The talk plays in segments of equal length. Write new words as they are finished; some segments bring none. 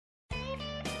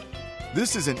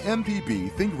This is an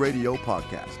MPB Think Radio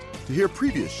podcast. To hear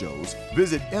previous shows,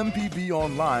 visit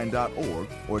mpbonline.org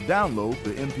or download the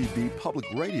MPB Public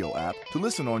Radio app to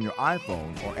listen on your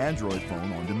iPhone or Android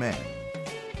phone on demand.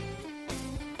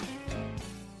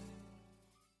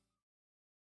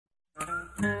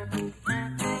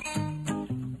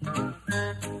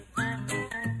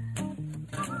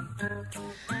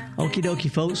 Okie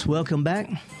dokie, folks. Welcome back.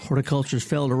 Horticulture's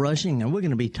Felder Rushing, and we're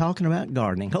going to be talking about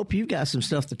gardening. Hope you've got some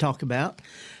stuff to talk about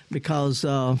because,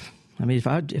 if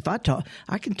I talk,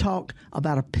 I can talk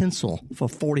about a pencil for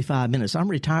 45 minutes. I'm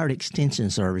retired extension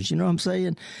service. You know what I'm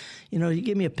saying? You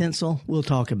give me a pencil, we'll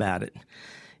talk about it.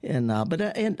 And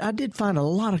I did find a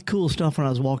lot of cool stuff when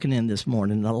I was walking in this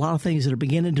morning. A lot of things that are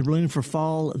beginning to bloom for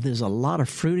fall. There's a lot of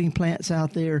fruiting plants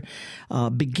out there.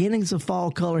 Beginnings of fall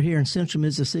color here in central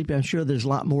Mississippi. I'm sure there's a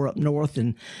lot more up north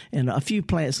and a few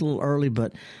plants a little early.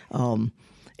 But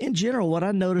in general, what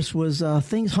I noticed was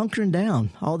things hunkering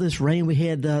down. All this rain we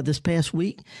had this past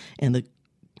week and the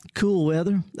cool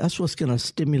weather, that's what's going to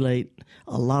stimulate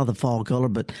a lot of the fall color.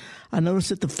 But I noticed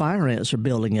that the fire ants are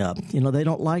building up. They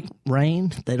don't like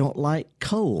rain. They don't like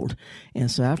cold. And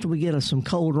so after we get some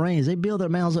cold rains, they build their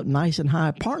mounds up nice and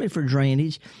high, partly for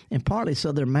drainage and partly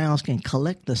so their mounds can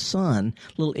collect the sun,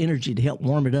 a little energy to help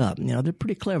warm it up. They're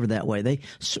pretty clever that way. They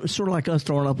sort of like us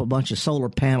throwing up a bunch of solar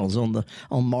panels on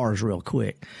Mars real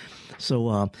quick. So,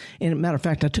 and as a matter of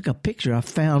fact, I took a picture. I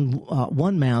found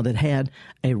one mound that had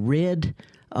a red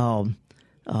a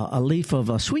leaf of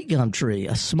a sweet gum tree,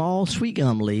 a small sweet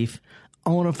gum leaf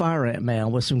on a fire ant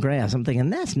mound with some grass. I'm thinking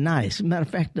that's nice. As a matter of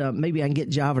fact, maybe I can get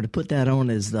Java to put that on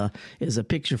as a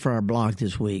picture for our blog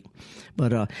this week.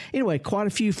 But anyway, quite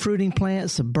a few fruiting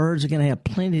plants. The birds are going to have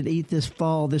plenty to eat this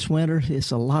fall, this winter.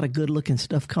 It's a lot of good-looking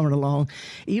stuff coming along.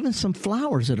 Even some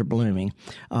flowers that are blooming.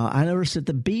 I noticed that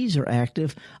the bees are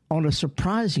active on a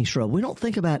surprising shrub. We don't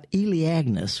think about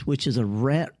Eleagnus, which is a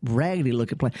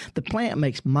raggedy-looking plant. The plant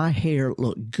makes my hair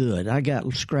look good. I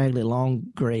got scraggly, long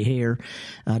gray hair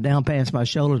down past my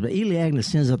shoulders, but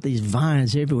Eleagnus sends up these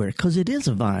vines everywhere because it is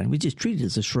a vine. We just treat it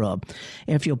as a shrub.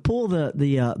 And if you'll pull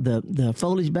the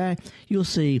foliage back, you'll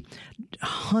see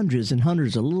hundreds and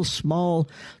hundreds of little small,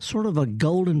 sort of a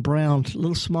golden brown,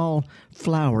 little small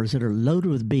flowers that are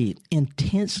loaded with bees,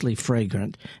 intensely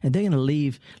fragrant, and they're going to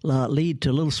lead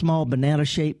to little small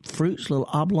banana-shaped fruits, little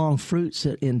oblong fruits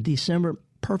that in December,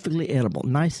 perfectly edible,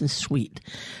 nice and sweet.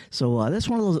 So that's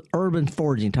one of those urban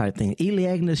foraging type things.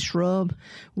 Eleagnus shrub,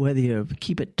 whether you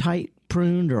keep it tight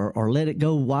pruned or let it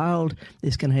go wild,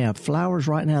 it's going to have flowers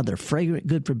right now. They're fragrant,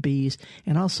 good for bees.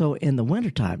 And also in the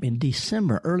wintertime, in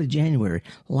December, early January,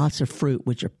 lots of fruit,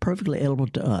 which are perfectly edible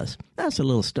to us. That's the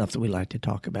little stuff that we like to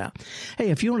talk about. Hey,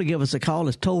 if you want to give us a call,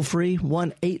 it's toll-free,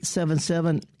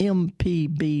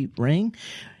 1-877-MPB-RING.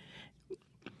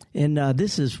 And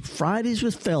this is Fridays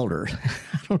with Felder.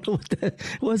 I don't know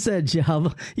what's that,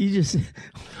 Java? You just...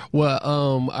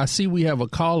 Well, I see we have a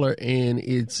caller, and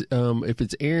it's if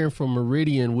it's Aaron from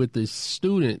Meridian with the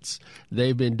students,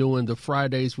 they've been doing the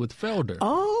Fridays with Felder.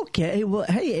 Okay. Well,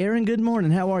 hey, Aaron, good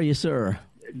morning. How are you, sir?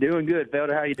 Doing good,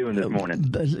 Felder. How are you doing this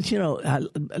morning?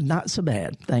 Not so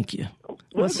bad. Thank you.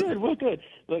 Well, good.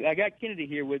 Look, I got Kennedy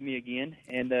here with me again,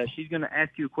 and she's going to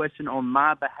ask you a question on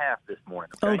my behalf this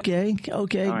morning. Okay.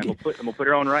 Okay. All right, I'm going to put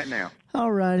her on right now.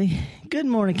 All righty. Good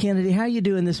morning, Kennedy. How you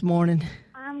doing this morning?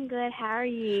 I'm good. How are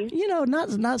you?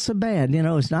 Not so bad.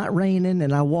 It's not raining,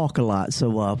 and I walk a lot. So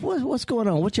what's going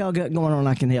on? What y'all got going on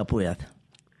I can help with?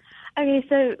 Okay,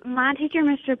 so my teacher,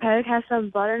 Mr. Pogue, has some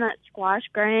butternut squash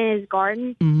growing in his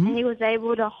garden, and he was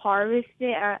able to harvest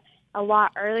it a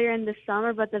lot earlier in the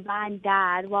summer, but the vine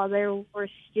died while there were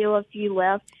still a few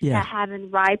left that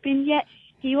haven't ripened yet.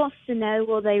 He wants to know,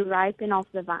 will they ripen off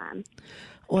the vine?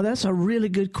 Well, that's a really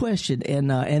good question, and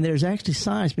there's actually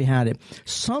science behind it.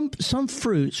 Some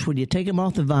fruits, when you take them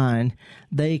off the vine,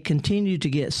 they continue to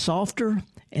get softer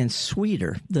and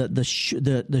sweeter. The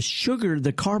sugar,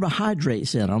 the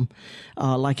carbohydrates in them,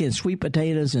 like in sweet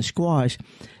potatoes and squash,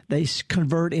 they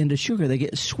convert into sugar. They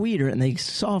get sweeter and they get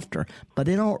softer, but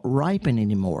they don't ripen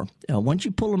anymore. Once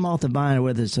you pull them off the vine,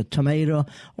 whether it's a tomato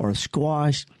or a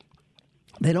squash,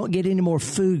 they don't get any more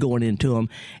food going into them,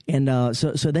 and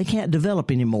so they can't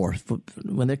develop anymore.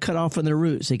 When they're cut off from their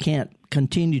roots, they can't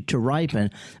continue to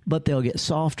ripen, but they'll get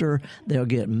softer, they'll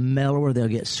get mellower, they'll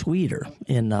get sweeter,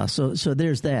 and so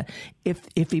there's that.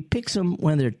 If he picks them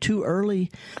when they're too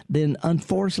early, then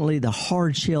unfortunately the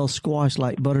hard shell squash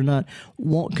like butternut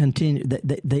won't continue.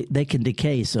 They can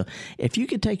decay. So if you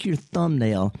could take your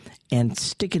thumbnail and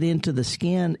stick it into the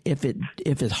skin, if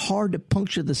it's hard to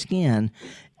puncture the skin,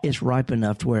 it's ripe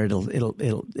enough to where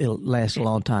it'll last a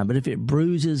long time. But if it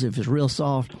bruises, if it's real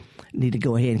soft, need to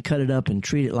go ahead and cut it up and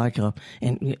treat it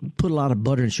and put a lot of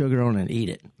butter and sugar on it and eat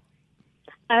it.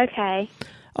 Okay.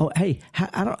 Oh, hey,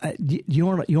 you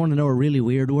want to know a really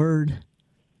weird word?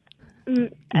 No.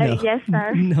 Yes,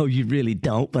 sir. No, you really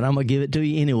don't, but I'm going to give it to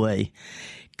you anyway.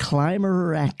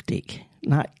 Climactic.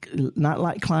 Not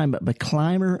like climate, but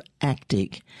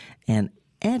climactic and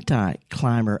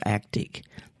anti-climactic.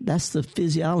 That's the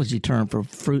physiology term for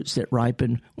fruits that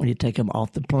ripen when you take them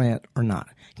off the plant or not.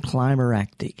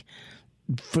 Climactic.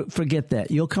 Forget that.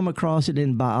 You'll come across it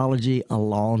in biology a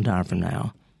long time from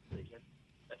now.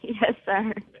 Yes,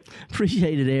 sir.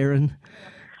 Appreciate it, Aaron.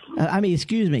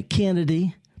 Excuse me,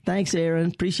 Kennedy. Thanks, Aaron.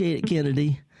 Appreciate it,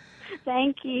 Kennedy.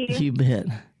 Thank you. You bet.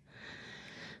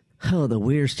 Oh, the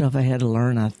weird stuff I had to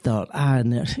learn. I thought,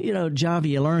 Javi,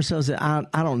 you learn stuff that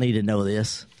I don't need to know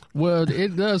this. Well,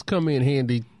 it does come in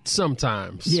handy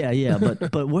sometimes. Yeah,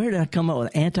 but where did I come up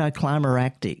with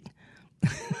anti-climactic?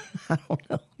 I don't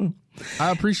know.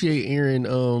 I appreciate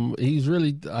Aaron. He's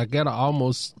really, I got to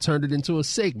almost turn it into a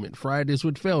segment. Fridays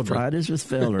with Felder. Fridays with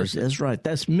Felders. That's right.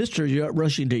 That's Mr.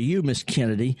 Rushing to you, Miss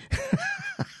Kennedy.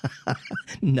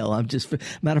 No, I'm just,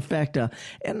 matter of fact,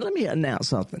 and let me announce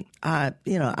something.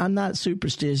 I'm not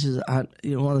superstitious, one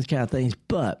of those kind of things,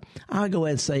 but I'll go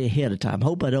ahead and say ahead of time.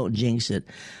 Hope I don't jinx it.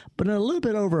 But in a little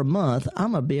bit over a month,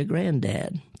 I'm going to be a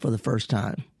granddad for the first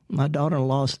time. My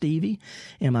daughter-in-law, Stevie,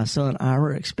 and my son,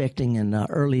 Ira, are expecting in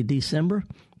early December.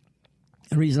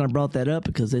 The reason I brought that up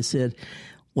because they said,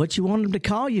 what you want them to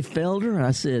call you, Felder? And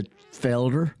I said,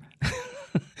 Felder.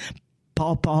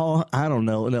 Paw, I don't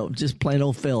know. No, just plain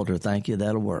old Felder. Thank you.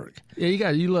 That'll work. Yeah,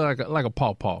 you look like a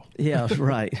paw. Yeah,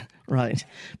 right.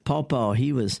 Paw.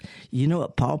 He was, you know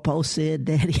what Paw said,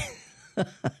 Daddy?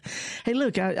 Hey,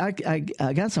 look, I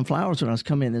got some flowers when I was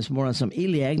coming in this morning, some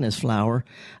Eleagnus flower,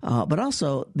 but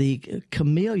also the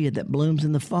camellia that blooms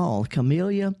in the fall,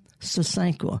 Camellia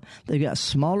sasanqua. They've got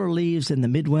smaller leaves than the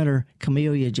midwinter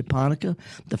Camellia japonica.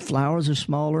 The flowers are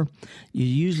smaller. You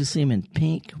usually see them in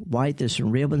pink, white. There's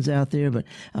some red ones out there, but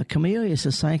Camellia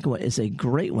sasanqua is a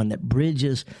great one that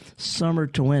bridges summer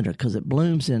to winter because it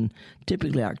blooms in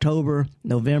typically October,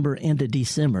 November, into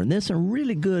December. And there's some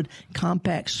really good,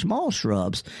 compact, small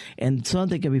shrubs, and some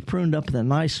that can be pruned up in a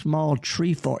nice, small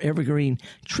evergreen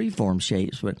tree form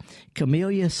shapes. But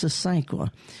Camellia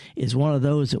sasanqua is one of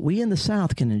those that we in the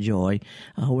South can enjoy,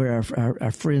 where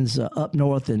our friends up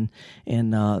north in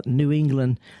New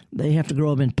England, they have to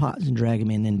grow them in pots and drag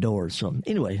them indoors. So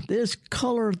anyway, there's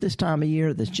color this time of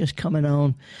year that's just coming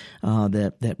on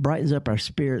that brightens up our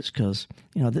spirits because,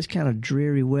 this kind of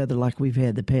dreary weather like we've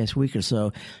had the past week or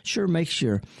so sure makes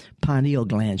your pineal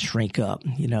gland shrink up.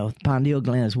 Pineal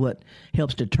gland is what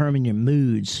helps determine your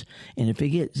moods. And if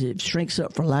it shrinks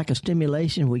up for lack of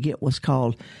stimulation, we get what's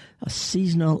called a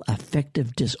seasonal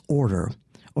affective disorder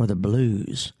or the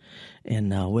blues.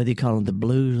 And whether you call them the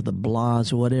blues or the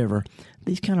blahs or whatever,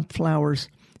 these kind of flowers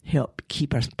help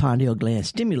keep our pineal gland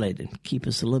stimulated, keep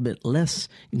us a little bit less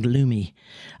gloomy.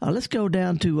 Let's go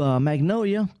down to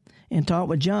Magnolia and talk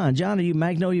with John. John, are you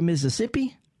Magnolia,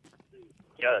 Mississippi?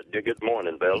 Yeah, good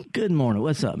morning, Bill. Good morning.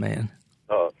 What's up, man?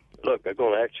 Look, I'm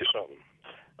going to ask you something.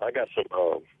 I got some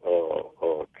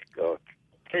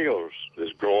kales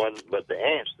that's growing, but the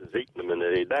ants is eating them and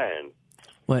they're dying.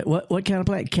 Wait, what kind of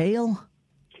plant? Kale?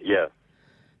 Yeah.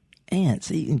 Ants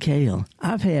eating kale.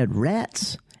 I've had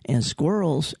rats and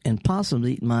squirrels and possums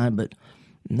eating mine, but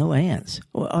no ants.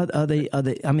 Well, are they?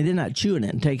 I mean, they're not chewing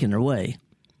it and taking it away.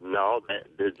 No,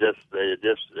 they just.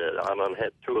 I done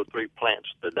had 2 or 3 plants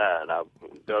to die, and I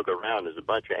dug around. There's a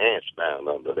bunch of ants down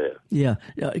under there. Yeah.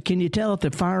 Can you tell if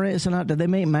they're fire ants or not? Do they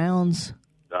make mounds?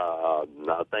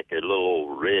 I think they're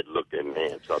little red-looking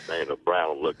ants. I think they're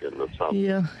brown-looking or something.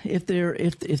 Yeah. If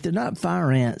they're not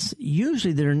fire ants,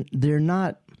 usually they're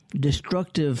not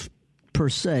destructive per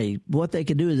se. What they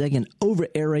can do is they can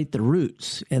over-aerate the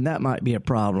roots, and that might be a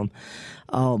problem.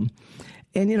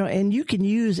 And you can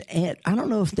use ant. I don't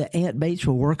know if the ant baits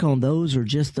will work on those or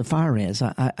just the fire ants.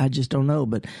 I just don't know.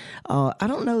 But I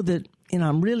don't know that.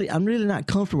 I'm really not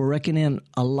comfortable recommending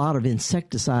a lot of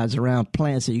insecticides around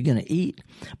plants that you're going to eat.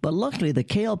 But luckily, the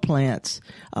kale plants,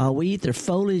 we eat their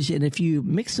foliage, and if you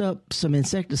mix up some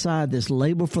insecticide that's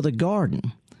labeled for the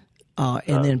garden,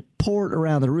 and then pour it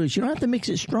around the roots. You don't have to mix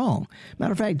it strong.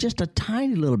 Matter of fact, just a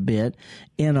tiny little bit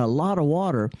in a lot of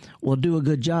water will do a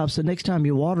good job. So next time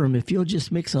you water them, if you'll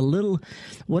just mix a little,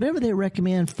 whatever they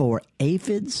recommend for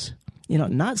aphids,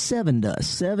 not 7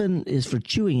 dust. 7 is for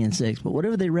chewing insects, but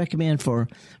whatever they recommend for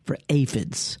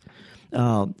aphids,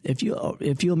 if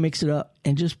you'll mix it up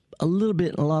and just a little bit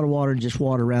and a lot of water and just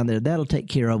water around there. That'll take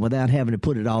care of it without having to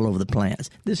put it all over the plants.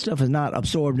 This stuff is not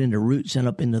absorbed into roots and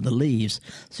up into the leaves,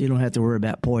 so you don't have to worry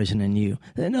about poisoning you.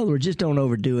 In other words, just don't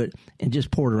overdo it and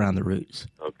just pour it around the roots.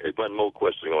 Okay, one more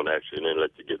question on that, and then let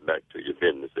you get back to your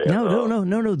business there.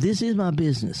 No. This is my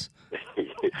business.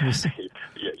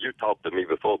 Yeah, you talked to me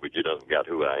before, but you don't got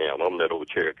who I am. I'm that old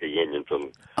Cherokee Indian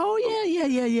from... Oh,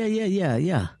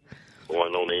 yeah.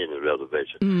 Going on the Indian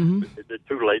reservation. Mm-hmm. Is it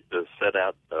too late to set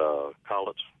out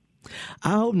collards?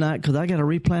 I hope not, because I got to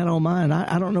replant on mine.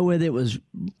 I don't know whether it was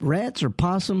rats or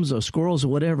possums or squirrels or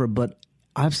whatever, but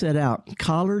I've set out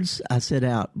collards, I set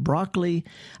out broccoli,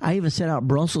 I even set out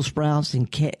Brussels sprouts and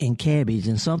cabbage,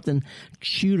 and something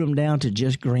shoot them down to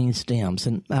just green stems.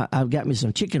 And I've got me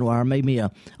some chicken wire, made me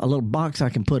a little box I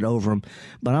can put over them,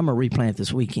 but I'm going to replant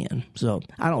this weekend. So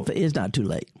it's not too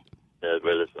late. Yeah,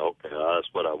 well, it's okay. That's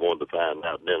what I wanted to find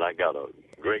out. Then I got a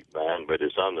grapevine, but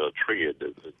it's under a tree.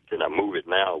 Can I move it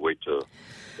now or wait till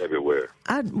everywhere?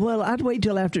 I'd wait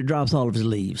till after it drops all of its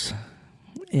leaves.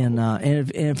 And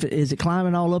if is it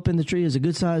climbing all up in the tree? Is it a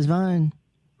good sized vine?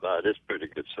 It's pretty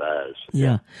good size.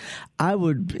 Yeah. I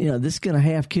would, this is going to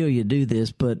half kill you to do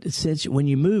this, but since when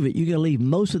you move it, you're going to leave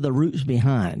most of the roots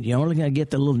behind. You're only going to get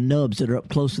the little nubs that are up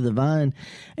close to the vine,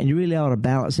 and you really ought to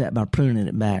balance that by pruning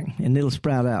it back. And it'll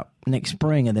sprout out next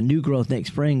spring, and the new growth next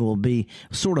spring will be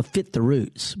sort of fit the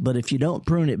roots. But if you don't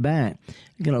prune it back,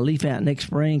 you're going to leaf out next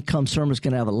spring. Come summer, it's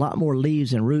going to have a lot more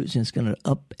leaves and roots, and it's going to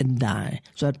up and die.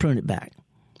 So I'd prune it back.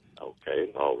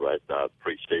 Okay, all right. I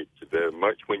appreciate you very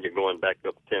much. When you're going back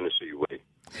up Tennessee way?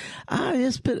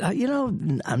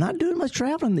 I'm not doing much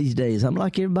traveling these days. I'm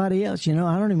like everybody else. I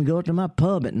don't even go up to my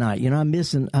pub at night. I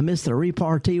miss the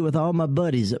repartee with all my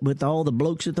buddies, with all the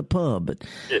blokes at the pub. But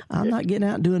I'm not getting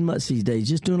out and doing much these days.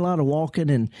 Just doing a lot of walking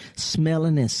and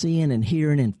smelling and seeing and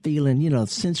hearing and feeling,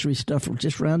 sensory stuff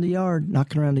just around the yard,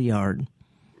 knocking around the yard.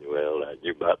 Well,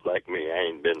 you're about like me. I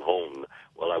ain't been home.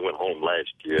 Well, I went home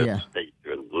last year, stayed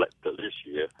till this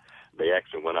year. They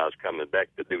asked me when I was coming back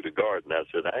to do the garden. I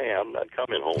said, "Hey, I'm not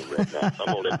coming home right now. So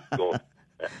I'm gonna let you go."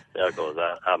 Because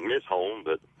I miss home,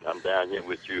 but I'm down here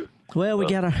with you. Well, we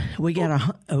got our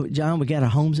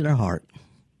homes in our heart.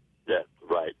 Yeah,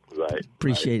 right.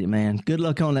 Appreciate it, man. Good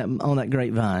luck on that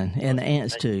grapevine and the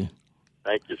ants too.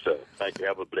 Thank you, sir. Thank you.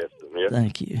 Have a blessed one. Yeah?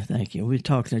 Thank you. We're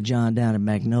talking to John down in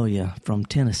Magnolia from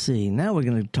Tennessee. Now we're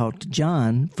going to talk to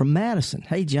John from Madison.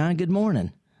 Hey, John. Good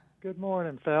morning. Good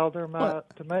morning, Felder.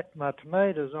 My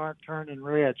tomatoes aren't turning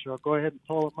red, so I'll go ahead and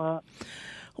pull them up.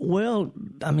 Well,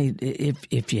 I mean,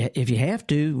 if you have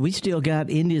to, we still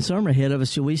got Indian summer ahead of us,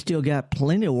 so we still got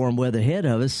plenty of warm weather ahead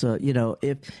of us. So,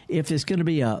 if it's going to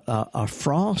be a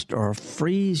frost or a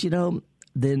freeze,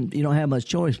 then you don't have much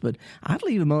choice. But I'd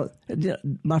leave them.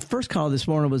 My first call this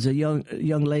morning was a young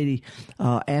lady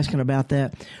asking about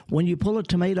that. When you pull a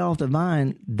tomato off the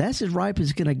vine, that's as ripe as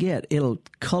it's going to get. It'll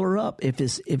color up if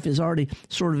it's already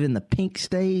sort of in the pink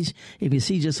stage. If you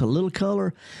see just a little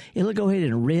color, it'll go ahead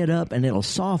and red up and it'll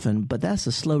soften. But that's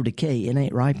a slow decay. It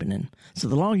ain't ripening. So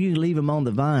the longer you leave them on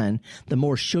the vine, the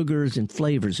more sugars and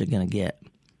flavors they're going to get.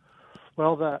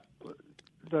 Well, the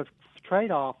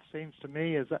trade-off seems to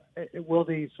me is will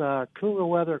these cooler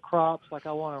weather crops, like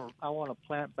I want to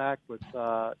plant back with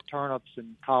turnips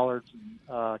and collards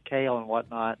and kale and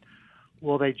whatnot,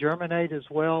 will they germinate as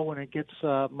well when it gets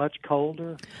much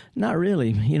colder? Not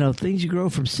really. Things you grow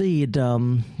from seed, a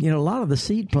lot of the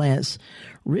seed plants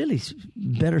really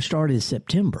better start in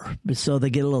September, so they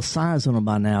get a little size on them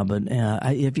by now. But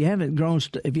if you haven't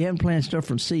planted stuff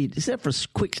from seed, except for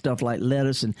quick stuff like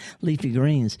lettuce and leafy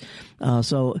greens,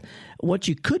 so what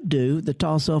you could do, the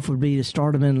toss-off would be to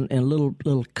start them in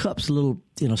little cups, little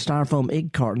styrofoam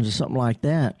egg cartons or something like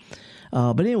that.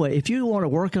 But anyway, if you want to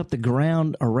work up the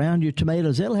ground around your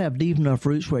tomatoes, they'll have deep enough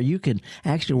roots where you can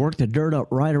actually work the dirt up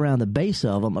right around the base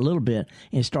of them a little bit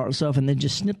and start stuff, and then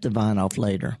just snip the vine off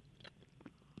later.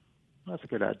 That's a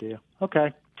good idea.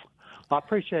 Okay. I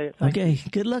appreciate it. Thank you.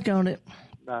 Good luck on it.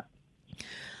 Bye.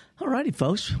 All righty,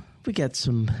 folks. We got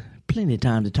plenty of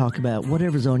time to talk about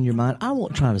whatever's on your mind. I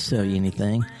won't try to sell you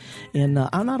anything. And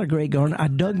I'm not a great gardener. I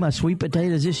dug my sweet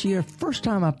potatoes this year. First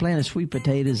time I planted sweet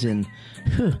potatoes in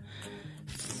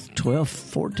 12,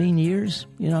 14 years.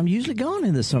 I'm usually gone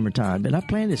in the summertime, but I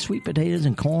planted sweet potatoes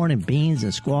and corn and beans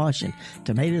and squash and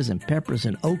tomatoes and peppers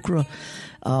and okra.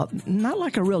 Not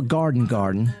like a real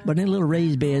garden, but in little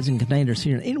raised beds and containers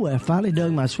here. Anyway, I finally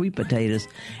dug my sweet potatoes,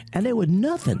 and there was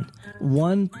nothing.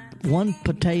 One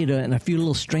potato and a few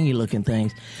little stringy looking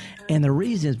things. And the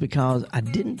reason is because I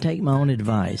didn't take my own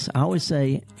advice. I always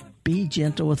say, be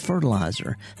gentle with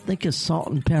fertilizer. Think of salt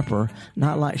and pepper,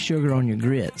 not like sugar on your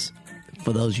grits,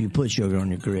 for those of you who put sugar on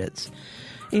your grits.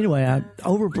 Anyway, I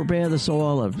over-prepared the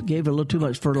soil. I gave it a little too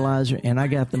much fertilizer, and I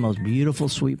got the most beautiful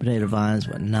sweet potato vines,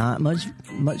 but not much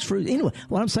fruit. Anyway,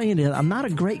 what I'm saying is I'm not a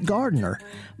great gardener,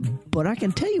 but I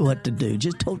can tell you what to do.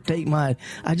 Just don't take my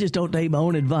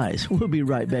own advice. We'll be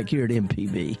right back here at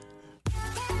MPB.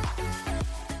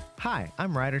 Hi,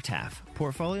 I'm Ryder Taff,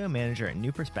 Portfolio Manager at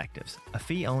New Perspectives, a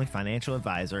fee-only financial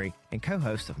advisory and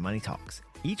co-host of Money Talks.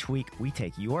 Each week, we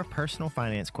take your personal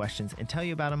finance questions and tell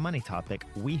you about a money topic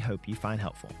we hope you find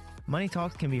helpful. Money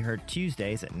Talks can be heard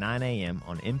Tuesdays at 9 a.m.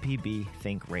 on MPB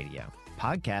Think Radio.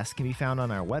 Podcasts can be found on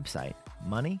our website,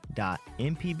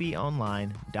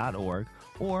 money.mpbonline.org,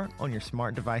 or on your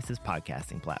smart device's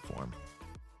podcasting platform.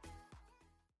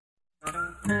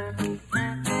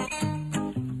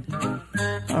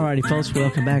 All righty, folks,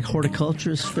 welcome back.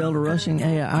 Horticulturist Felder Rushing.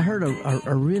 Hey, I heard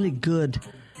a really good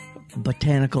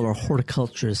botanical or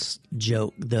horticulturist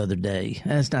joke the other day.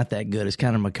 It's not that good. It's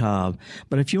kind of macabre.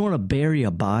 But if you want to bury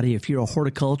a body, if you're a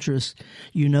horticulturist,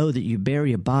 you know that you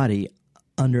bury a body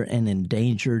under an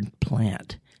endangered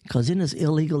plant because then it's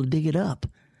illegal to dig it up.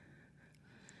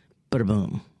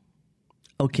 Bada-boom.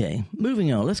 Okay,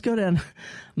 moving on. Let's go down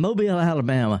Mobile,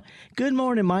 Alabama. Good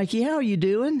morning, Mikey. How are you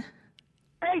doing?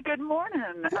 Hey, good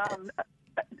morning.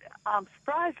 I'm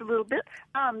surprised a little bit.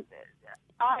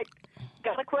 I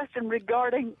got a question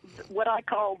regarding what I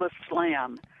call the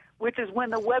slam, which is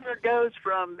when the weather goes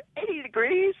from 80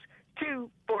 degrees to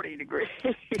 40 degrees.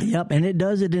 Yep, and it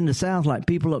does it in the south like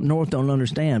people up north don't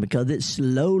understand because it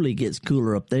slowly gets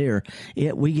cooler up there.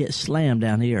 We get slammed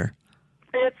down here.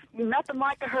 It's nothing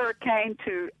like a hurricane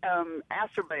to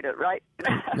acerbate it, right?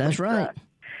 That's right.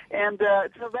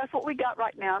 So that's what we got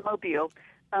right now in Mobile,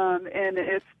 and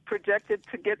it's projected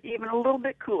to get even a little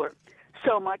bit cooler.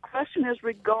 So my question is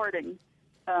regarding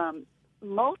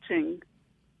mulching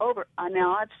over.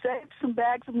 Now, I've saved some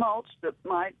bags of mulch that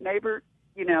my neighbor,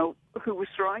 who was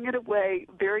throwing it away,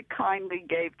 very kindly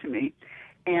gave to me.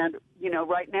 And,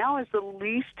 right now is the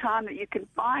least time that you can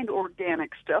find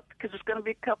organic stuff because it's going to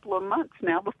be a couple of months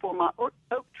now before my oak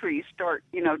trees start,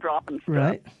 dropping stuff.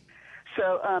 Right.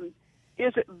 So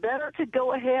is it better to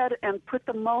go ahead and put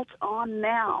the mulch on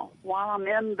now while I'm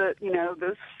in the,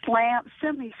 the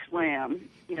semi-slam,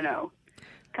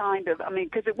 kind of?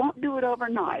 Because it won't do it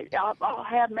overnight. I'll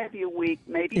have maybe a week,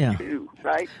 maybe two,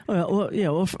 right?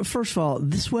 Well, first of all,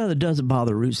 this weather doesn't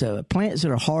bother roots of it. Plants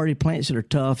that are hardy, plants that are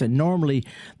tough, and normally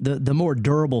the more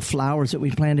durable flowers that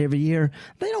we plant every year,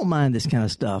 they don't mind this kind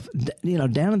of stuff.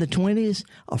 Down in the 20s,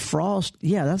 a frost,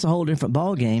 that's a whole different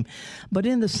ballgame. But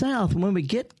in the South, when we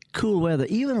get cool weather,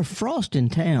 even a frost in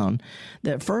town,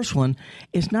 that first one,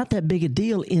 it's not that big a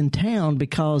deal in town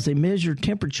because they measure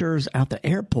temperatures out the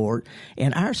airport,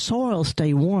 and our soils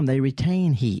stay warm. They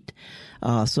retain heat.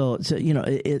 So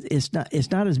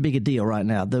it's not as big a deal right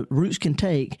now. The roots can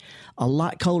take a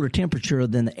lot colder temperature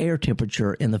than the air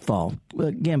temperature in the fall.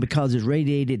 Again, because there's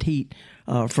radiated heat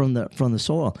from the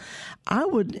soil. I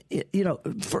would,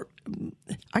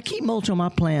 I keep mulch on my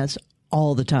plants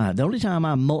all the time. The only time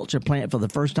I mulch a plant for the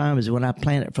first time is when I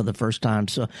plant it for the first time.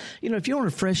 So, if you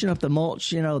want to freshen up the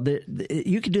mulch, you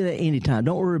can do that anytime.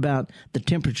 Don't worry about the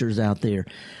temperatures out there.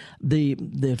 The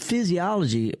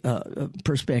physiology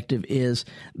perspective is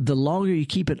the longer you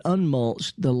keep it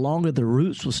unmulched, the longer the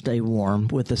roots will stay warm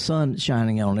with the sun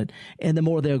shining on it, and the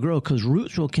more they'll grow because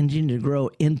roots will continue to grow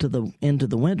into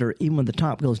the winter even when the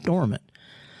top goes dormant.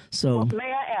 So, well,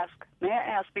 may I ask,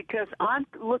 because I'm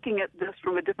looking at this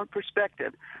from a different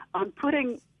perspective. I'm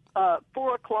putting 4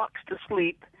 o'clocks to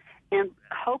sleep and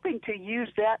hoping to use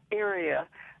that area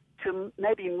to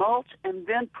maybe mulch and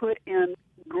then put in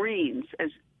greens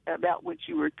about which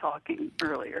you were talking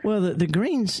earlier. Well, the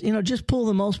greens, just pull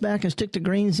the mulch back and stick the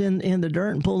greens in the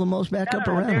dirt and pull the mulch back up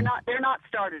around. They're not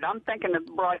started. I'm thinking of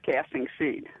broadcasting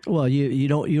seed. Well, you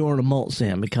don't want to mulch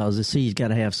them because the seed's got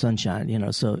to have sunshine.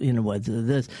 So what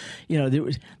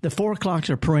the 4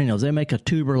 o'clocks are perennials. They make a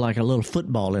tuber like a little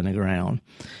football in the ground,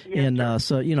 yes, and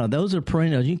so those are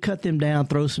perennials. You can cut them down,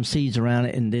 throw some seeds around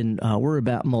it, and then worry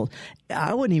about mulch.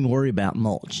 I wouldn't even worry about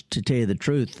mulch, to tell you the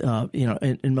truth,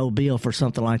 in Mobile for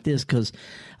something like this because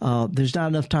there's not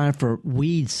enough time for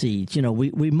weed seeds.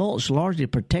 We mulch largely to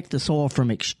protect the soil from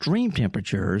extreme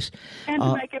temperatures. And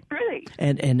to make it pretty.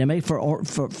 And to make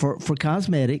for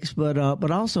cosmetics, but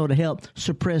also to help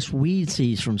suppress weed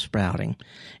seeds from sprouting.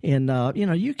 And,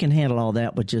 you can handle all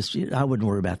that, but I wouldn't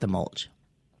worry about the mulch.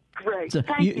 Great. So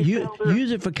Thank you, Felder.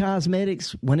 Use it for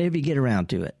cosmetics whenever you get around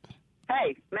to it.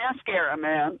 Hey, mascara,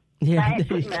 man. Yeah, I ain't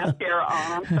putting mascara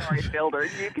on. I'm sorry, Felder.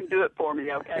 You can do it for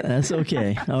me, okay? That's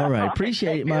okay. All right.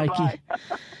 Appreciate it, Mikey.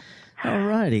 All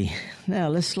righty. Now,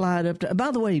 let's slide up to...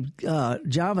 By the way,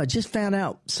 Java, I just found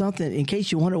out something, in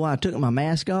case you wonder why I took my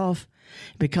mask off,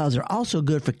 because they're also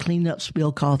good for cleaning up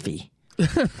spilled coffee.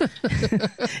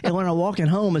 And when I'm walking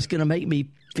home, it's going to make me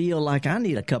feel like I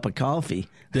need a cup of coffee.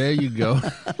 There you go.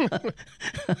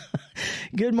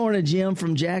 Good morning, Jim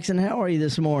from Jackson. How are you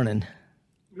this morning?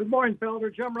 Good morning,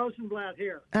 Felder. Jim Rosenblatt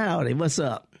here. Howdy. What's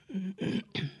up?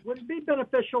 Would it be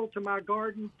beneficial to my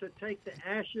garden to take the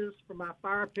ashes from my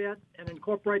fire pit and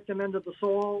incorporate them into the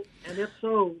soil? And if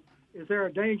so, is there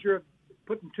a danger of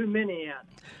putting too many in?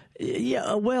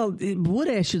 Yeah, well, wood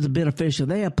ashes are beneficial.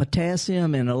 They have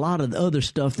potassium and a lot of the other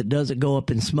stuff that doesn't go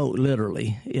up in smoke,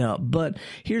 literally. Yeah, but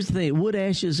here's the thing. Wood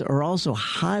ashes are also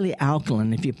highly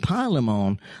alkaline. If you pile them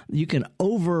on, you can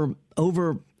over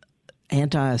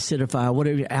anti-acidify,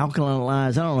 whatever,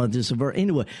 alkalinize. I don't know if this is a word.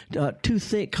 Anyway, too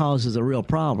thick causes a real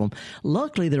problem.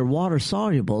 Luckily, they're water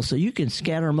soluble, so you can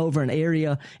scatter them over an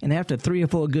area, and after 3 or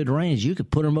 4 good rains, you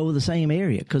could put them over the same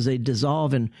area because they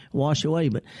dissolve and wash away.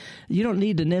 But you don't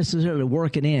need to necessarily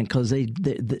work it in because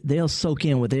they'll soak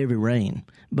in with every rain.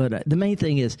 But the main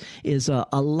thing is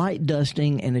a light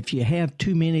dusting, and if you have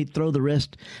too many, throw the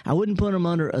rest. I wouldn't put them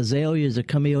under azaleas or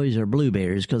camellias or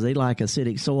blueberries because they like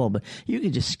acidic soil, but you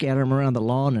can just scatter them around the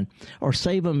lawn or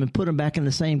save them and put them back in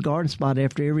the same garden spot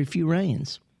after every few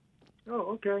rains.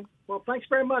 Oh, okay. Well, thanks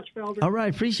very much, Felder. All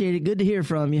right, appreciate it. Good to hear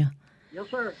from you. Yes,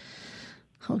 sir.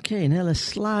 Okay, now let's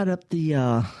slide up the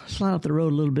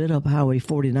road a little bit up Highway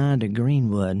 49 to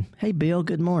Greenwood. Hey, Bill.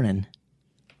 Good morning.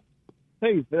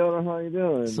 Hey, Felder, how you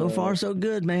doing? So far, so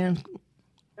good, man.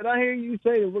 And I hear you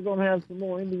say that we're going to have some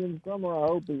more Indian summer. I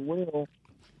hope we will.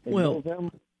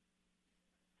 Well,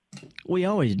 we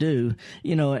always do,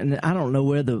 and I don't know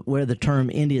where the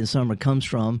term Indian summer comes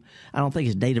from. I don't think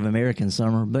it's Native American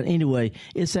summer, but anyway,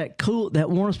 it's that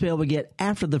warm spell we get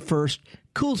after the first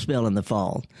cool spell in the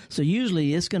fall. So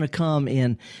usually it's going to come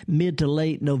in mid to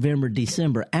late November,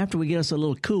 December. After we get us a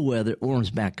little cool weather, it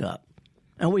warms back up,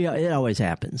 and it always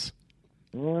happens.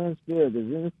 Well, that's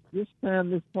good. This time,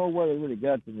 this cold weather really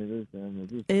got to me this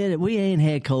time. We ain't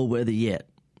had cold weather yet.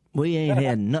 We ain't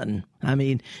had nothing. I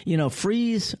mean,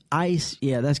 freeze, ice,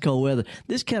 yeah, that's cold weather.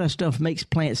 This kind of stuff makes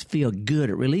plants feel good.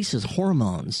 It releases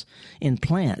hormones in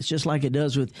plants, just like it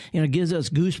does with, it gives us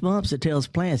goosebumps. It tells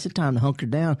plants it's time to hunker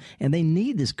down, and they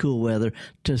need this cool weather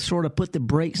to sort of put the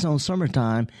brakes on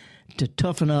summertime to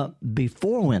toughen up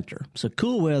before winter. So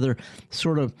cool weather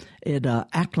sort of, it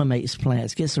acclimates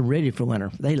plants, gets them ready for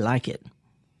winter. They like it.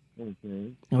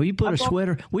 Okay. Now, we put a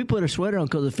sweater on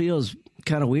because it feels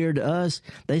kind of weird to us.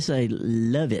 They say,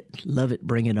 love it,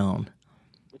 bring it on.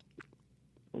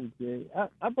 Okay.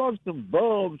 I bought some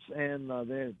bulbs, and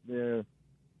they're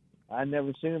I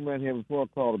never seen them around here before,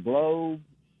 called a globe,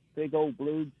 big old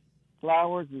blue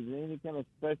flowers. Is there any kind of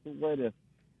special way to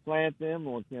plant them,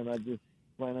 or can I just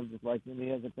plant them just like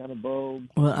any other kind of bulb?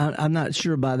 Well, I'm not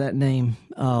sure by that name.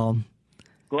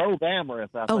 Globe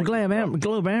amaranth, I think.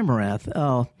 Globe amaranth.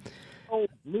 Oh,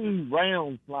 blue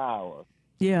round flower.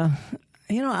 Yeah.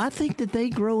 I think that they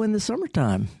grow in the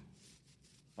summertime.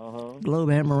 Uh-huh. Globe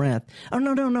amaranth. Oh,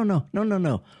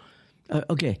 no.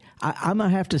 Okay, I'm going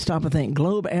to have to stop and think.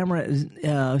 Globe amaranth,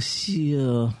 I'm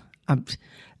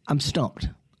stumped.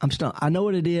 I know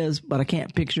what it is, but I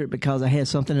can't picture it because I had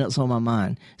something else on my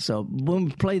mind. So when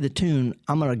we play the tune,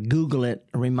 I'm going to Google it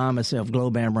and remind myself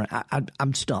Globe amaranth.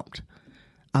 I'm stumped.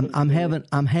 I'm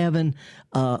having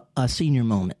a senior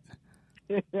moment.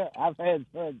 I've had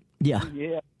fun.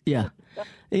 Yeah.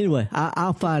 Anyway,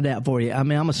 I'll find out for you. I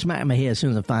mean, I'm going to smack my head as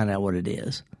soon as I find out what it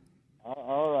is.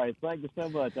 All right. Thank you so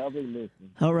much. I'll be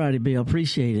listening. All righty, Bill.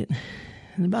 Appreciate it.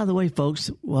 And by the way,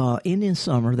 folks, Indian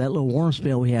summer, that little warm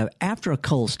spell we have after a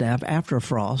cold snap, after a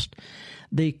frost,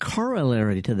 the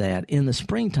corollary to that, in the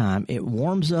springtime, it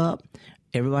warms up,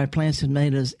 everybody plants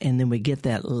tomatoes, and then we get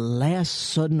that last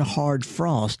sudden hard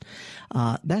frost.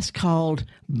 That's called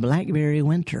blackberry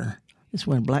winter. It's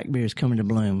when blackberries come into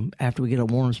bloom after we get a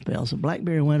warm spell. So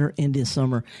blackberry winter, Indian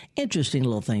summer, interesting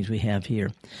little things we have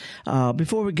here.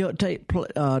 Before we go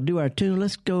do our tune,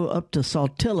 let's go up to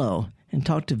Saltillo and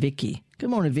talk to Vicki. Good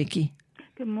morning, Vicki.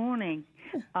 Good morning.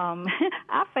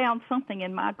 I found something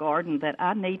in my garden that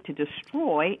I need to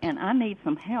destroy, and I need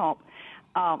some help.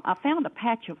 I found a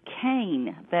patch of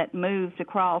cane that moved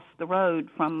across the road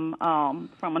from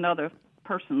another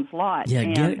person's lot.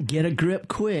 Yeah, get a grip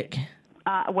quick.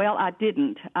 Well, I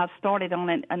didn't. I started on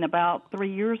it about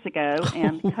 3 years ago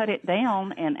and cut it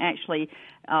down and actually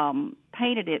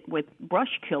painted it with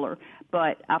brush killer.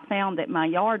 But I found that my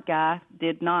yard guy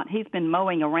did not. He's been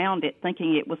mowing around it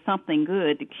thinking it was something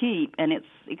good to keep, and it's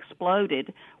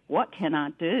exploded what can I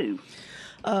do?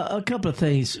 A couple of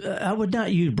things. I would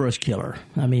not use brush killer.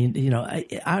 I mean,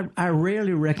 I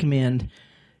rarely recommend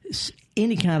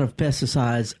any kind of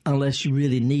pesticides unless you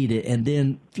really need it. And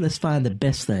then let's find the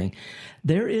best thing.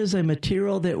 There is a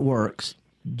material that works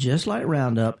just like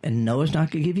Roundup, and no, it's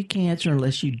not going to give you cancer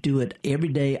unless you do it every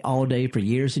day, all day, for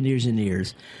years and years and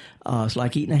years. It's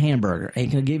like eating a hamburger.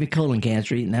 Ain't going to give you colon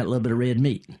cancer eating that little bit of red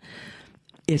meat.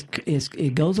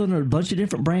 It goes under a bunch of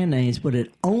different brand names, but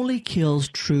it only kills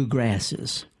true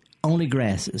grasses. Only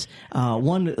grasses.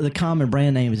 One of the common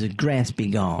brand name is Grass Be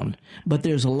Gone, but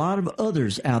there's a lot of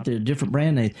others out there, different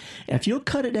brand names. If you'll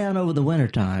cut it down over the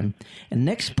wintertime, and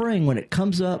next spring when it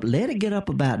comes up, let it get up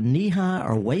about knee-high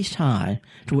or waist-high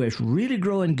to where it's really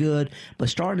growing good, but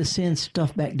starting to send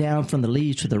stuff back down from the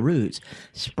leaves to the roots.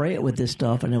 Spray it with this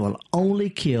stuff, and it will only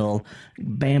kill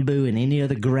bamboo and any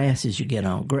other grasses you get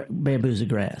on. Bamboo's a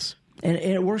grass. And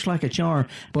it works like a charm,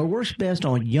 but it works best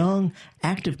on young,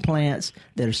 active plants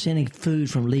that are sending food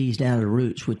from leaves down to the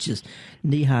roots, which is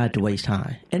knee-high to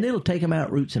waist-high. And it'll take them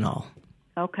out, roots and all.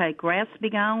 Okay, Grass Be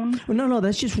Gone? Well, no,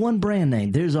 that's just one brand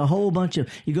name. There's a whole bunch of,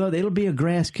 it'll be a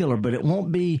grass killer, but it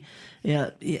won't be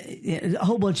a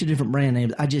whole bunch of different brand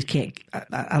names. I just can't,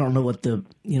 I don't know what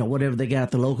whatever they got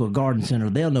at the local garden center,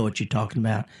 they'll know what you're talking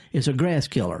about. It's a grass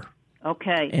killer.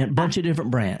 Okay. And a bunch of different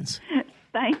brands.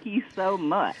 Thank you so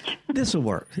much. This will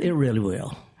work. It really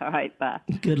will. All right, bye.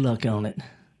 Good luck on it.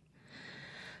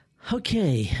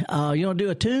 Okay, you want to do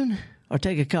a tune or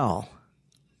take a call?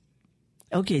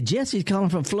 Okay, Jesse's calling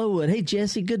from Flowood. Hey,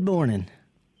 Jesse, good morning.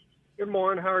 Good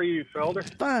morning. How are you, Felder?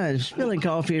 Fine. Spilling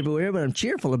coffee everywhere, but I'm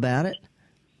cheerful about it.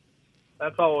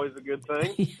 That's always a good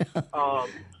thing. Yeah.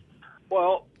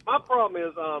 Well, my problem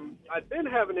is I've been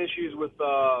having issues with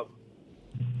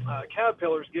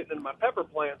caterpillars getting into my pepper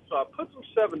plants, so I put some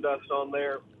 7 Dust on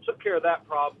there, took care of that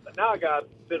problem, but now I got a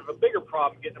bit of a bigger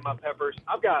problem getting to my peppers.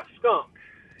 I've got skunk.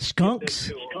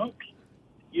 Skunks?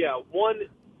 Yeah, one,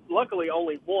 luckily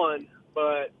only one,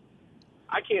 but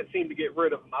I can't seem to get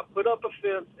rid of them. I put up a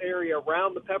fence area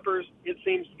around the peppers. It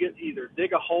seems to get either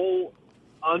dig a hole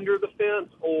under the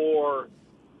fence, or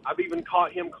I've even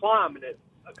caught him climbing it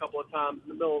a couple of times in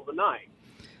the middle of the night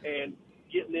and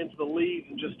getting into the leaves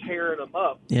and just tearing them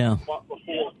up. Yeah.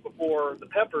 Before the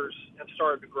peppers have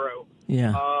started to grow.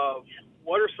 Yeah.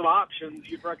 What are some options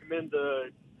you'd recommend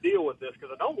to deal with this? Because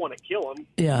I don't want to kill them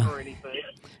or anything.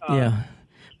 Yeah.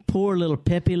 Poor little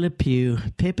Pepe Le Pew.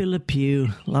 Pepe Le Pew.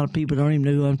 A lot of people don't even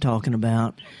know who I'm talking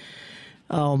about.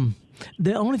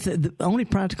 The only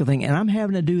practical thing, and I'm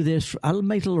having to do this. I'll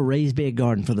make a little raised bed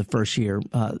garden for the first year.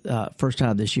 First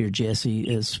time this year, Jesse,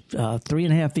 is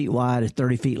 3.5 feet wide, is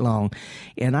 30 feet long,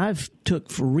 and I've took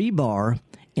rebar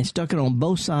and stuck it on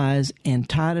both sides and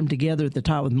tied them together at the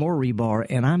top with more rebar,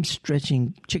 and I'm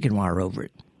stretching chicken wire over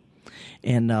it.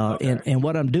 And and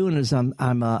what I'm doing is I'm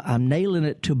nailing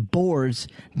it to boards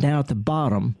down at the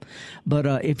bottom.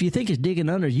 But if you think it's digging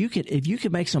under, if you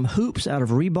could make some hoops out of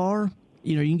rebar.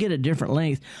 You can get a different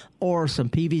length, or some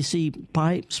PVC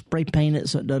pipe, spray paint it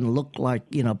so it doesn't look like,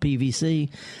 PVC.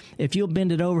 If you'll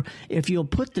bend it over, if you'll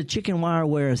put the chicken wire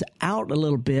wires out a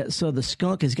little bit so the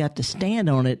skunk has got to stand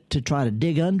on it to try to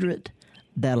dig under it,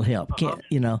 that'll help.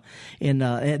 And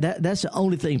that's the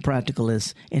only thing practical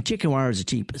is, and chicken wire is the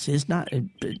cheapest. It's not,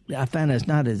 I found it's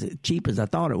not as cheap as I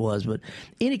thought it was, but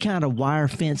any kind of wire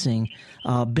fencing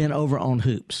bent over on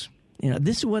hoops.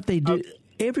 This is what they do.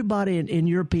 Everybody in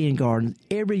European gardens,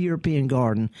 every European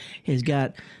garden has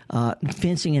got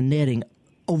fencing and netting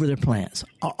over their plants.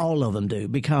 All of them do,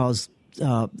 because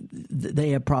they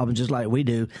have problems just like we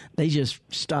do. They just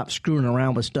stopped screwing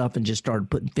around with stuff and just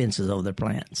started putting fences over their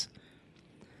plants.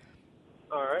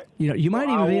 All right. You might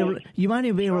even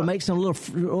be able to make some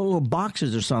little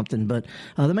boxes or something. But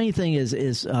the main thing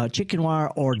is chicken wire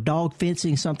or dog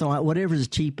fencing, something like whatever is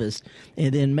cheapest,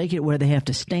 and then make it where they have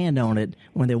to stand on it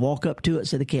when they walk up to it,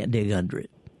 so they can't dig under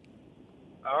it.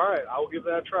 All right, I will give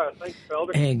that a try. Thanks,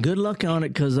 Felder. And good luck on it,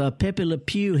 because Pepe Le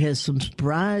Pew has some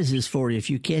surprises for you if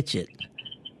you catch it.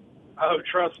 Oh,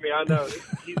 trust me, I know.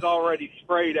 He's already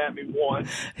sprayed at me once.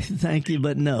 Thank you,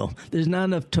 but no. There's not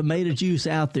enough tomato juice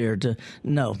out there to...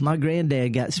 No, my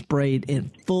granddad got sprayed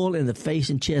full in the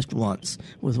face and chest once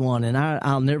with one, and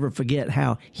I'll never forget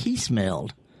how he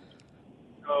smelled.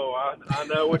 Oh, I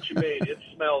know what you mean. It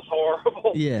smells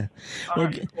horrible. Yeah. All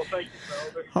right. Well, thank you,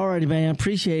 Felder. All righty, man.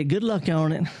 Appreciate it. Good luck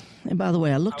on it. And by the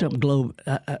way, I looked up Globe.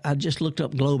 I just looked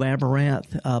up Globe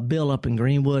Amaranth. Bill up in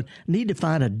Greenwood. Need to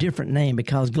find a different name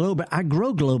because I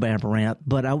grow Globe Amaranth,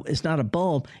 but it's not a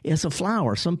bulb. It's a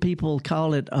flower. Some people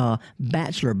call it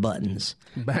bachelor buttons.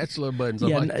 Bachelor buttons. I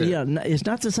like that. Yeah. It's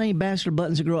not the same bachelor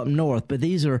buttons that grow up north, but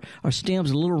these are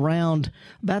stems a little round,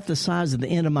 about the size of the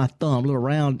end of my thumb, little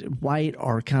round, white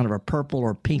or kind of a purple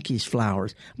or pinkish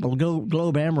flowers. But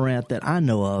Globe Amaranth that I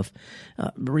know of,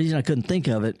 the reason I couldn't think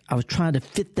of it, I was trying to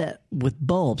fit that with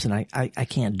bulbs, and I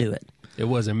can't do it. It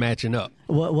wasn't matching up.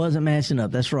 Well, it wasn't matching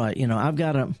up. That's right. I've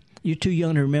got you're too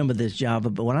young to remember this, Java,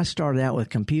 but when I started out with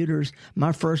computers,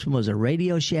 my first one was a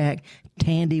Radio Shack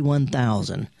Tandy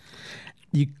 1000.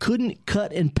 You couldn't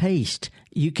cut and paste.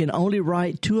 You can only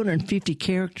write 250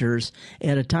 characters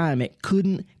at a time. It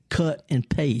couldn't cut and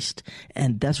paste,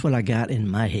 and that's what I got in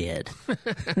my head.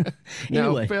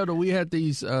 Now, Felder, we had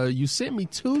these. You sent me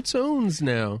 2 tunes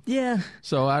now. Yeah.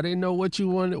 So I didn't know what you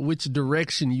wanted, which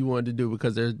direction you wanted to do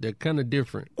because they're kind of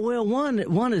different. Well,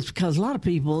 one is because a lot of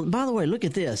people. By the way, look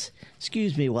at this.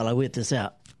 Excuse me while I whip this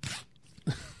out.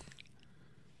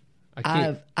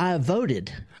 I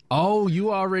voted. Oh,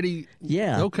 you already?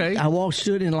 Yeah. Okay. I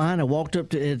stood in line. I walked up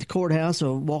to the courthouse. I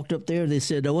walked up there. They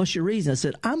said, what's your reason? I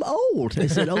said, I'm old. They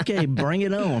said, okay, bring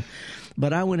it on.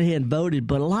 But I went ahead and voted.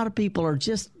 But a lot of people are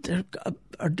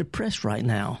are depressed right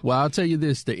now. Well, I'll tell you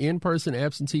this. The in-person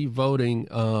absentee voting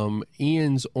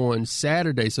ends on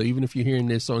Saturday. So even if you're hearing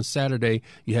this on Saturday,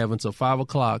 you have until 5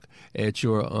 o'clock at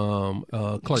your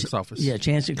clerk's office. Yeah,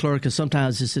 Chancery Clerk, because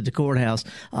sometimes it's at the courthouse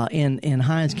in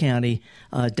Hinds County,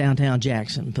 downtown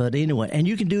Jackson. But anyway, and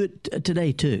you can do it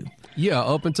today, too. Yeah,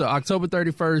 up until October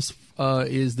 31st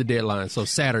is the deadline, so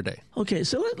Saturday. Okay,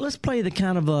 so let's play the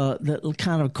kind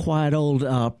of quiet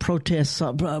old protest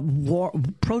song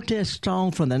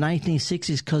from the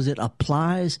 1960s because it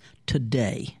applies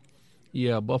today.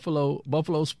 Yeah,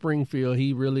 Buffalo Springfield.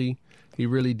 He really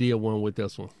did one with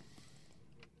this one.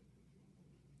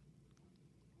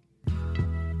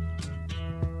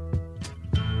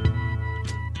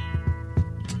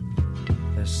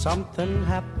 There's something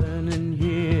happening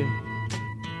here.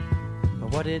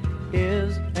 What it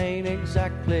is ain't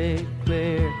exactly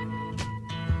clear.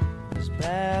 There's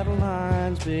battle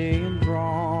lines being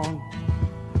drawn.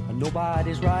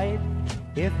 Nobody's right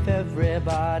if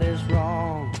everybody's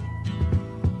wrong.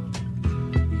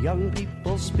 Young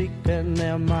people speaking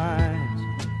their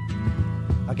minds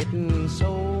are getting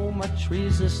so much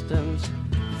resistance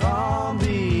from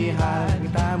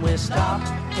behind. Time we stop.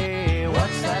 Hey,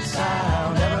 what's that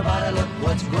sound? Everybody look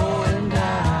what's going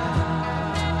down.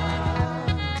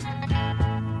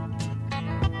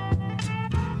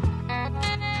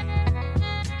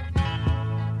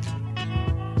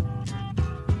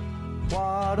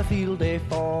 What a field day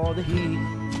for the heat.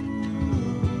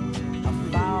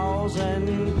 1,000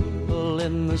 people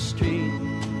in the street,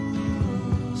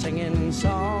 singing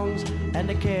songs and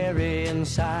a carrying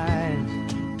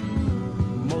signs.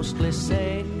 Mostly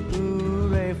say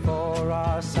hooray for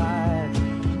our side.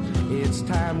 It's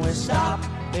time we stop.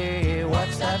 Hey,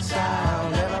 what's that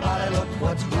sound? Everybody look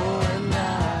what's going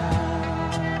down.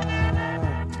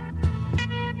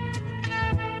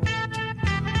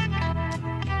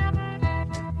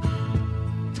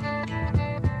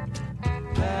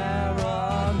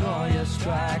 Paranoia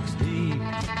strikes deep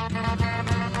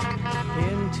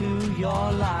into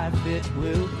your life. It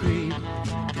will creep.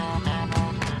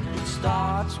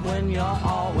 Starts when you're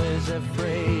always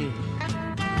afraid.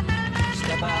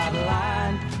 Step out of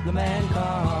line, the man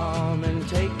come and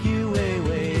take you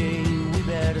away. We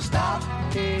better stop.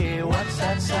 Hey, what's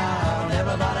that sound?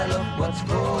 Everybody look what's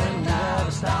going down.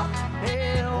 We better stop.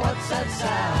 Hey, what's that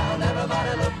sound?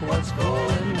 Everybody look what's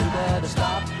going. We better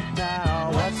stop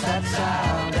now. What's that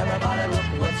sound? Everybody look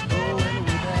what's going.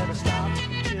 We better stop.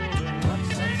 Children,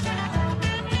 what's that sound?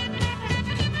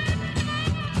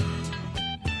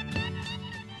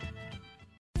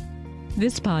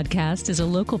 This podcast is a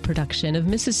local production of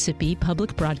Mississippi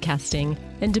Public Broadcasting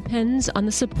and depends on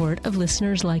the support of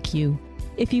listeners like you.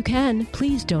 If you can,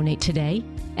 please donate today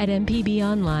at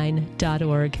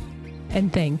mpbonline.org.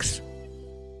 And thanks.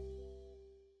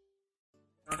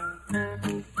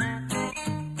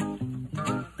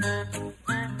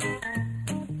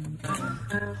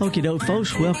 Okie doke,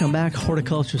 folks. Welcome back.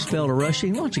 Horticulture's Felder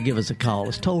Rushing. Why don't you give us a call?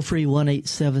 It's toll free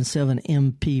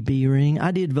 1-877-MPB ring.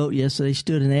 I did vote yesterday.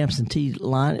 Stood in an absentee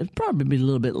line. It'd probably be a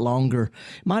little bit longer.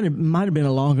 Might have been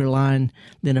a longer line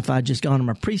than if I'd just gone to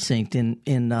my precinct in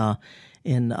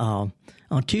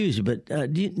on Tuesday. But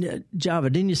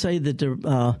Java, didn't you say that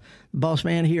the boss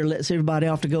man here lets everybody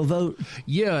off to go vote?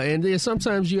 Yeah, and then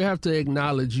sometimes you have to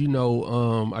acknowledge,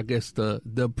 I guess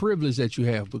the privilege that you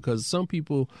have, because some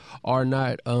people are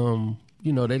not,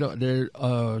 their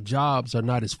jobs are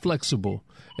not as flexible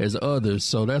as others.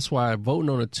 So that's why voting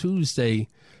on a Tuesday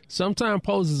sometimes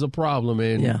poses a problem.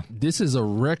 And this is a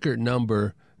record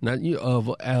number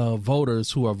of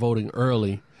voters who are voting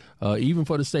early, even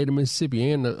for the state of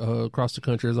Mississippi and across the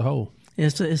country as a whole.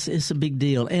 It's a big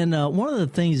deal. And one of the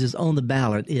things that's on the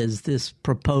ballot is this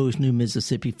proposed new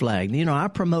Mississippi flag. I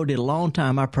promoted a long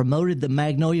time. I promoted the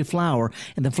magnolia flower,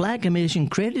 and the Flag Commission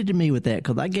credited me with that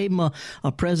because I gave them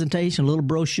a presentation, a little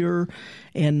brochure,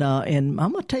 and I'm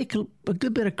going to take a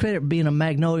good bit of credit for being a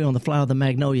magnolia on the flower of the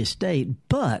Magnolia State,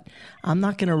 but I'm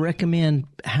not going to recommend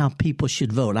how people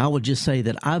should vote. I will just say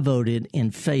that I voted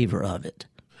in favor of it.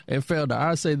 And Felder,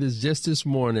 I say this just this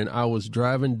morning. I was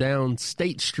driving down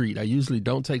State Street. I usually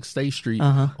don't take State Street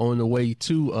on the way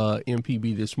to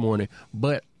MPB this morning.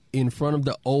 But in front of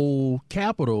the old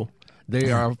Capitol,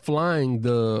 they are flying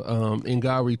the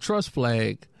Ngari Trust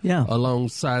flag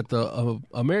alongside the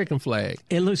American flag.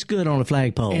 It looks good on the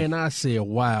flagpole. And I said,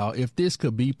 wow, if this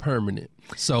could be permanent.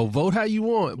 So vote how you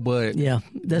want, but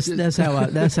that's how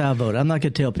I vote. I'm not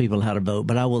going to tell people how to vote,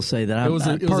 but I will say that I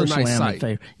personally am in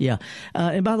favor. Yeah,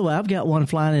 and by the way, I've got one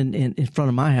flying in front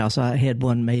of my house. I had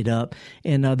one made up,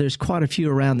 and there's quite a few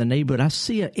around the neighborhood. I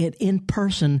see it in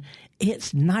person.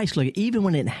 It's nice looking. Even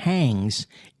when it hangs,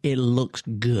 it looks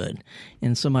good.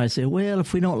 And somebody said, well,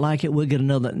 if we don't like it, we'll get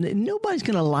another. Nobody's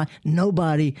going to like.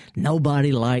 Nobody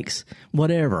likes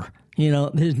whatever.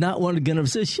 There's not one going to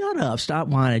say, shut up, stop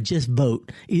whining, just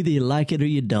vote. Either you like it or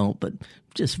you don't, but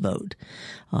just vote.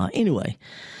 Anyway,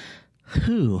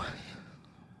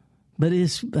 but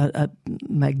it's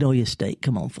Magnolia State.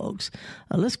 Come on, folks.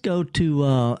 Let's go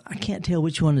to, I can't tell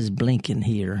which one is blinking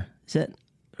here. Is that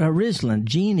Risland?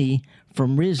 Jeannie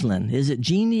from Risland. Is it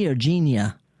Jeannie or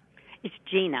Genia? It's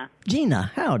Gina.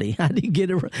 Gina, howdy. I didn't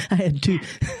get it. I had two.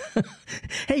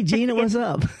 Hey, Gina, what's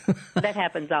up? That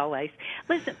happens always.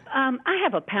 Listen, I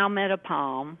have a palmetto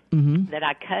palm that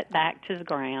I cut back to the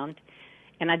ground,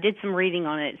 and I did some reading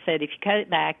on it. It said if you cut it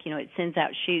back, it sends out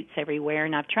shoots everywhere,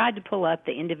 and I've tried to pull up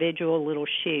the individual little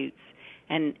shoots,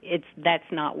 and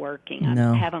that's not working.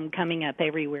 No. I have them coming up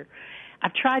everywhere.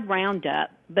 I've tried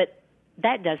Roundup, but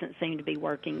that doesn't seem to be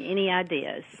working. Any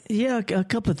ideas? Yeah, a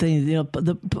couple of things.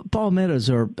 The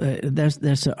palmettos are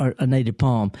that's a native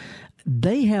palm.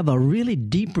 They have a really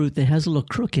deep root that has a little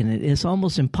crook in it. It's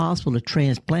almost impossible to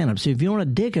transplant them. So if you want to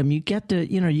dig them, you got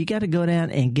to go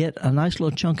down and get a nice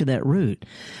little chunk of that root.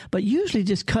 But usually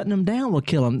just cutting them down will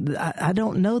kill them. I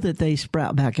don't know that they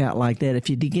sprout back out like that if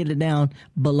you get it down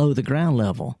below the ground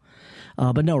level.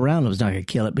 But no, Roundup's not going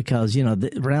to kill it because,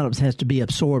 the Roundup has to be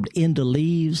absorbed into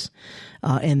leaves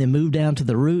and then move down to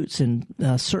the roots. And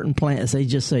certain plants, they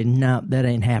just say, no, that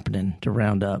ain't happening to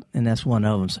Roundup. And that's one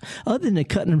of them. So other than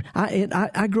cutting them,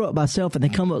 I grew up myself and they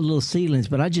come up with little seedlings,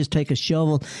 but I just take a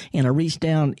shovel and I reach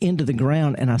down into the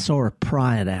ground and I sort of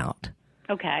pry it out.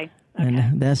 Okay.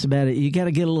 And that's about it. You got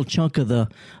to get a little chunk of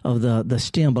the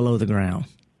stem below the ground.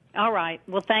 All right.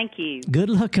 Well, thank you. Good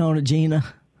luck on it, Gina.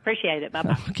 Appreciate it.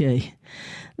 Bye-bye. Okay.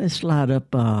 Let's slide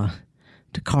up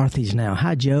to Carthy's now.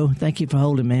 Hi, Joe. Thank you for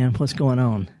holding, man. What's going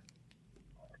on?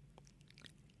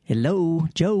 Hello,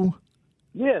 Joe.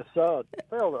 Yes,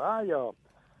 Felder, I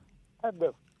had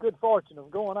the good fortune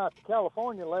of going out to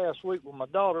California last week with my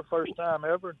daughter, first time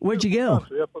ever. Where'd you go?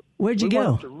 Where'd you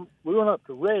go? We went up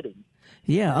to Redding.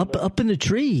 Yeah, up in the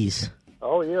trees.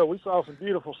 Oh, yeah, we saw some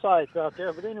beautiful sights out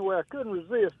there. But anyway, I couldn't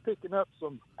resist picking up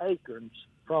some acorns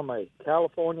from a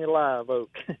California live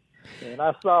oak. And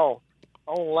I saw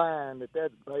online that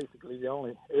that's basically the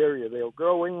only area they'll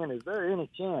grow in. Is there any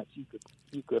chance you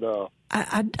could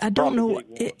I don't know.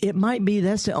 It might be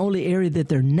that's the only area that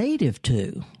they're native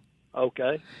to.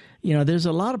 Okay. There's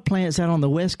a lot of plants out on the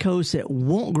West Coast that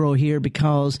won't grow here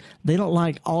because they don't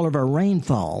like all of our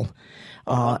rainfall.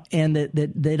 And that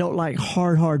they don't like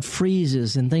hard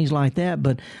freezes and things like that.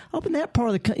 But up in that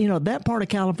part of that part of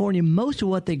California, most of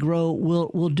what they grow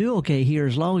will do okay here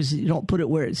as long as you don't put it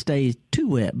where it stays too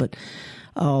wet. But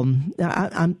I'm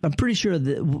pretty sure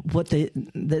that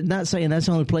they're not saying that's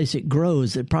the only place it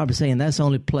grows. They're probably saying that's the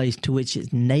only place to which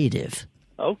it's native.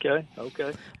 Okay.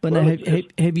 But now,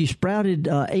 have you sprouted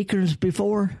acorns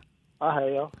before? I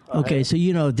have. Okay, so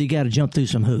you got to jump through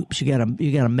some hoops. You got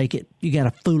to make it. You got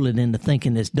to fool it into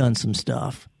thinking it's done some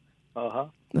stuff.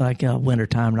 Like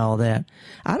wintertime and all that.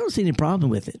 I don't see any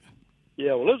problem with it.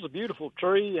 Yeah, well, it's a beautiful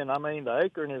tree, and I mean the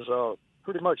acorn is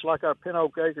pretty much like our pin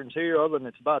oak acorns here, other than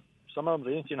it's about some of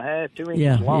them 1.5 inches, 2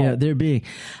 inches long. Yeah, they're big.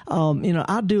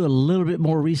 I'll do a little bit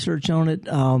more research on it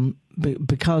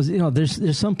because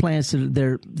there's some plants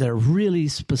that they're really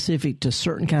specific to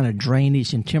certain kind of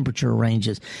drainage and temperature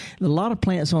ranges. A lot of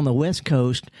plants on the West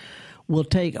Coast will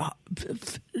take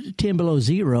 10 below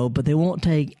zero, but they won't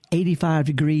take 85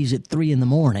 degrees at 3 in the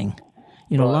morning.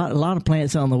 A lot of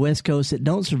plants on the West Coast that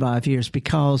don't survive here is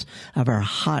because of our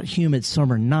hot, humid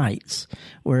summer nights,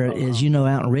 where, as you know,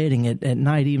 out in Redding at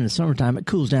night, even in the summertime, it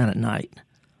cools down at night.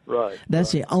 Right.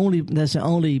 That's the only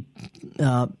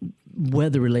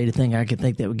weather-related thing I could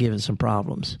think that would give us some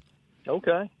problems.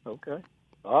 Okay.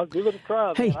 I'll give it a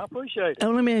try, hey, man. I appreciate it.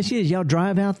 Let me ask you, did y'all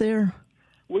drive out there?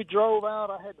 We drove out.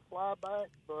 I had to fly back,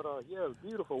 but it was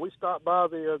beautiful. We stopped by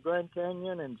the Grand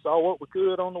Canyon and saw what we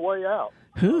could on the way out.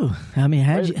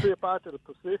 How'd you trip out to the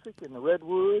Pacific and the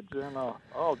Redwoods and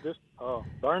just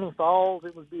Burning Falls.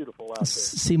 It was beautiful out there.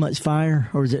 See much fire,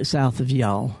 or is it south of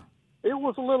y'all? It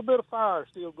was a little bit of fire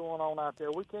still going on out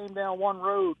there. We came down one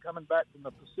road coming back from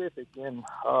the Pacific in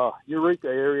Eureka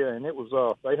area, and it was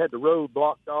they had the road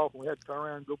blocked off, and we had to turn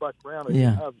around and go back around. They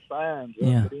didn't have the signs.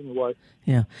 But anyway.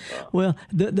 Yeah. Well,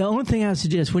 the only thing I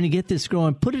suggest when you get this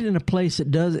growing, put it in a place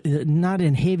that does not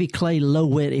in heavy clay, low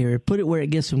wet area. Put it where it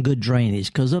gets some good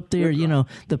drainage, because up there,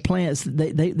 the plants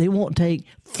they won't take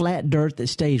flat dirt that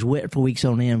stays wet for weeks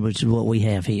on end, which is what we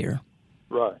have here.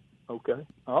 Right. Okay.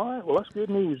 All right. Well, that's good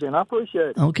news, and I appreciate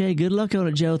it. Okay. Good luck on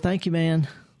it, Joe. Thank you, man.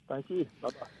 Thank you.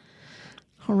 Bye-bye.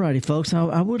 All righty, folks.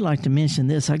 I would like to mention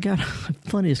this. I got a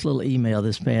funniest little email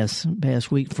this past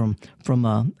week from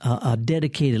a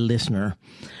dedicated listener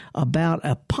about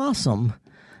a possum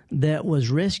that was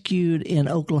rescued in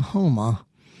Oklahoma,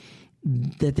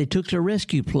 that they took to a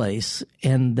rescue place,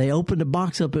 and they opened the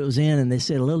box up it was in, and they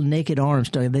said a little naked arm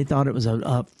stuck. They thought it was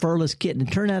a furless kitten.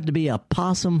 It turned out to be a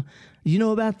possum. You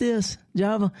know about this,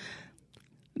 Java?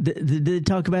 Did they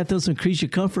talk about this on Creature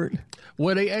Comfort?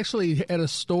 Well, they actually had a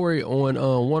story on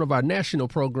one of our national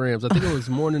programs. I think it was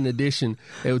Morning Edition.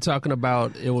 They were talking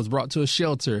about it was brought to a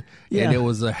shelter, and it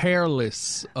was a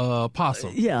hairless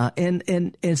possum. Yeah,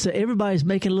 and so everybody's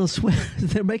making little sweaters.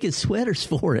 They're making sweaters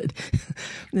for it.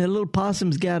 The little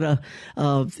possum's got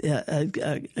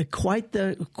quite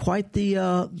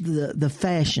the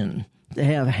fashion. They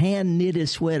have hand knitted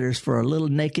sweaters for a little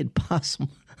naked possum.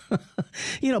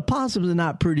 Possums are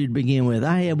not pretty to begin with.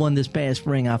 I had one this past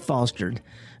spring I fostered.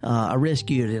 I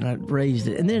rescued it and I raised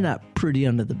it. And they're not pretty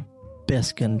under the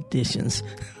best conditions.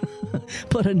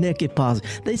 But a naked possum.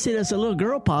 They said it's a little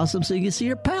girl possum so you can see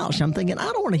her pouch. I'm thinking,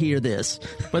 I don't want to hear this.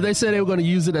 But they said they were going to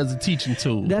use it as a teaching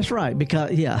tool. That's right.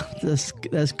 Because,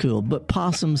 that's cool. But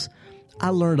possums, I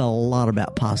learned a lot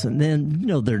about possums. Then,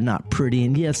 they're not pretty,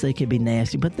 and yes, they can be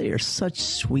nasty, but they are such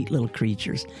sweet little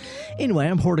creatures. Anyway,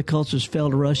 I'm Horticulturist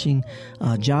Felder Rushing,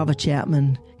 Java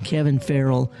Chapman, Kevin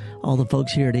Farrell, all the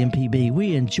folks here at MPB.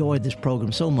 We enjoyed this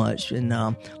program so much,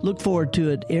 and look forward to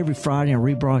it every Friday and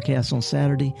rebroadcast on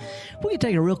Saturday. We can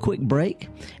take a real quick break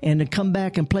and then come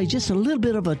back and play just a little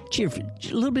bit of a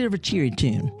cheery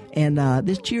tune. And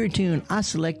this cheery tune I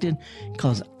selected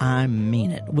because I mean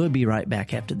it. We'll be right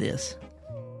back after this.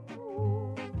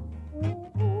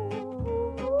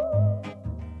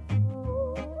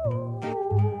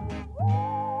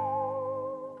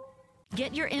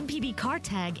 Get your MPB car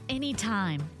tag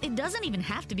anytime. It doesn't even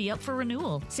have to be up for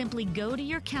renewal. Simply go to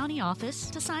your county office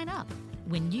to sign up.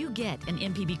 When you get an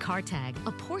MPB car tag,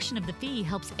 a portion of the fee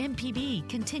helps MPB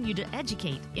continue to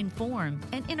educate, inform,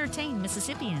 and entertain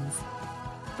Mississippians.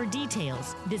 For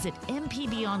details, visit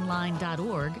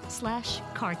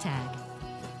mpbonline.org/cartag.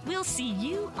 We'll see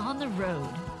you on the road.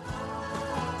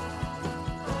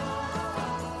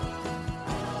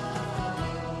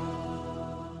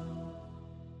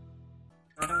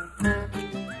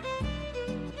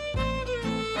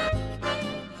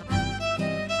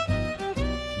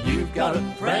 You've got a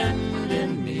friend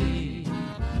in me.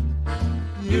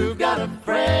 You've got a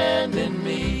friend in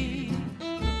me.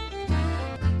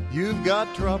 You've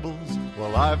got troubles,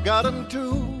 well, I've got them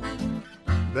too.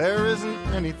 There isn't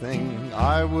anything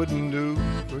I wouldn't do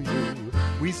for you.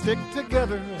 We stick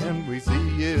together and we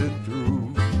see it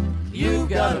through. You've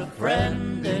got a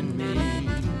friend in me.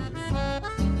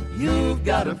 You've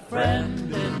got a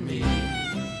friend in me.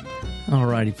 All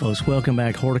righty, folks. Welcome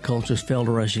back. Horticulturist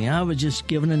Felder Rushing. I was just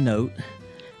given a note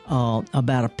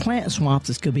about a plant swap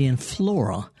that's going to be in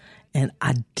Flora, and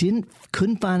I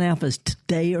couldn't find out if it's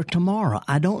today or tomorrow.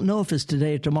 I don't know if it's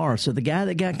today or tomorrow. So the guy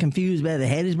that got confused about the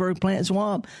Hattiesburg plant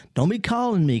swap, don't be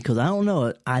calling me because I don't know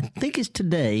it. I think it's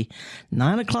today,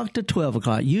 9 o'clock to 12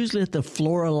 o'clock, usually at the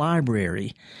Flora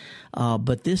Library.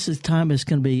 But this time it's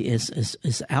going to be it's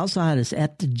outside. It's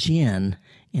at the Gin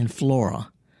in Flora.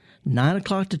 9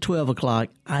 o'clock to 12 o'clock.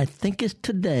 I think it's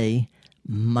today.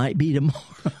 Might be tomorrow.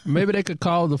 Maybe they could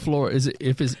call the Flora. Is at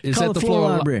the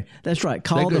Flora Library? That's right.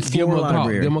 Call the Flora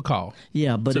Library. Give them a call.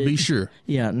 Yeah, but be sure.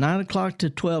 Yeah, 9 o'clock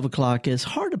to 12 o'clock. It's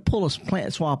hard to pull a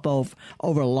plant swap off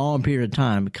over a long period of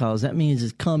time because that means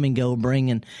it's come and go,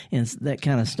 bringing and that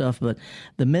kind of stuff. But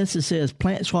the message says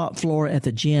plant swap Flora at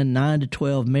the gym 9 to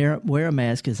 12. Wear a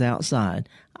mask. Is outside.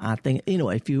 I think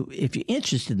anyway. If you're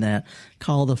interested in that,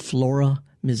 call the Flora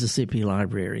Mississippi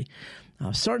Library.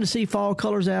 Starting to see fall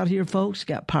colors out here, folks.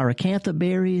 Got pyracantha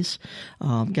berries.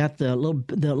 Got the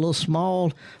little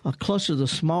small cluster of the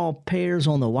small pears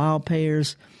on the wild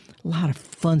pears. A lot of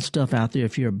fun stuff out there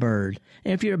if you're a bird.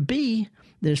 And if you're a bee,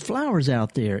 there's flowers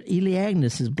out there.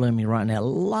 Eleagnus is blooming right now.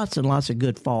 Lots and lots of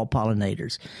good fall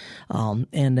pollinators.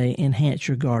 And they enhance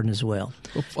your garden as well.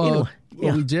 Well,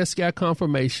 we just got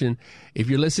confirmation. If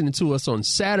you're listening to us on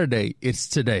Saturday, it's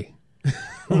today.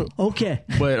 Okay,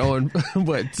 but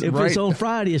if it's on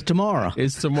Friday, it's tomorrow.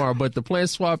 It's tomorrow. But the plant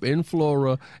swap in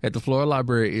Flora at the Flora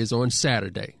Library is on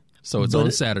Saturday, so it's on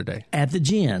Saturday at the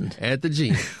gym. At the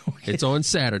gym, okay. It's on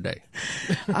Saturday.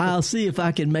 I'll see if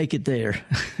I can make it there.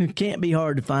 It can't be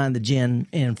hard to find the gym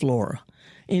in Flora.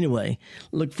 Anyway,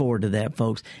 look forward to that,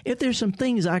 folks. If there's some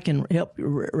things I can help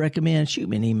recommend, shoot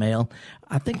me an email.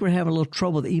 I think we're having a little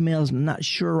trouble with emails. I'm not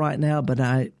sure right now, but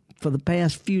for the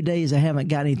past few days, I haven't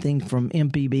got anything from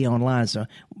MPB Online, so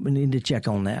we need to check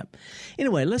on that.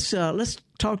 Anyway, let's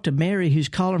talk to Mary, who's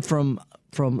calling from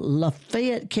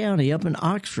Lafayette County up in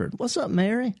Oxford. What's up,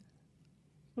 Mary?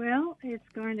 Well, it's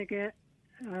going to get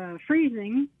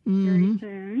freezing very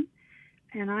soon,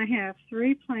 and I have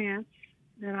 3 plants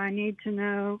that I need to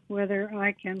know whether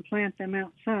I can plant them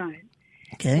outside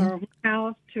or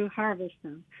how to harvest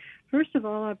them. First of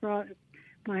all,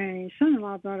 my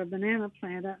son-in-law brought a banana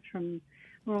plant up from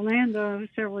Orlando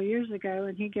several years ago,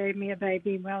 and he gave me a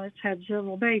baby. Well, it's had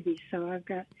several babies, so I've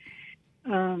got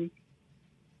 2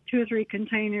 or 3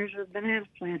 containers of banana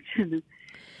plants in them.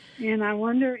 And I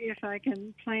wonder if I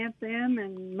can plant them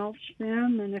and mulch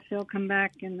them and if they'll come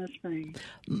back in the spring.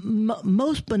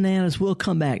 Most bananas will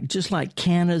come back, just like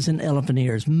cannas and elephant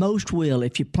ears. Most will,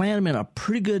 if you plant them in a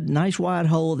pretty good, nice wide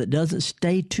hole that doesn't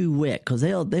stay too wet, because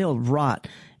they'll rot.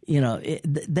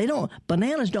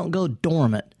 Bananas don't go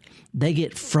dormant. They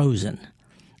get frozen.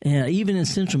 Even in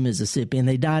central Mississippi, and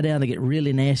they die down, they get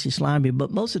really nasty, slimy, but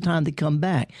most of the time they come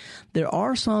back. There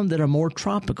are some that are more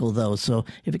tropical, though, so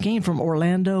if it came from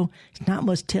Orlando, it's not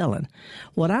much telling.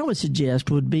 What I would suggest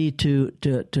would be to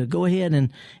go ahead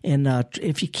and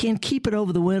if you can, keep it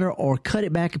over the winter or cut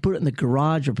it back and put it in the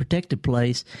garage or protected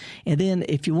place, and then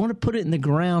if you want to put it in the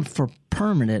ground for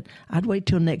permanent, I'd wait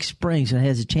till next spring so it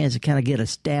has a chance to kind of get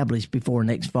established before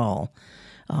next fall.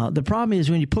 The problem is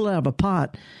when you pull it out of a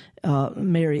pot,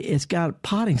 Mary, it's got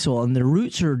potting soil, and the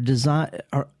roots roots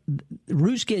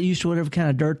get used to whatever kind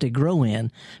of dirt they grow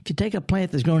in. If you take a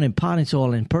plant that's grown in potting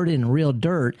soil and put it in real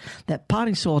dirt, that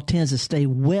potting soil tends to stay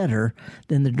wetter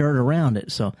than the dirt around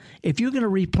it. So if you're going to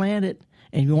replant it,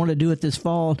 and you want to do it this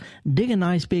fall, dig a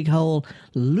nice big hole,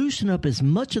 loosen up as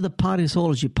much of the potting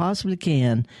soil as you possibly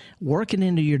can, work it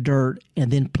into your dirt,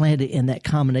 and then plant it in that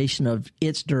combination of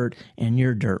its dirt and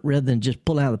your dirt, rather than just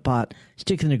pull it out of the pot,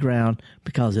 stick it in the ground,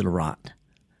 because it'll rot.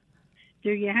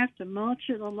 Do you have to mulch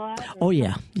it a lot? Oh,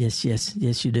 yeah. Yes,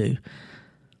 you do.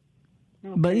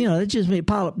 Okay. But, it just means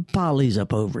pile leaves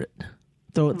up over it.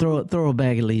 Throw a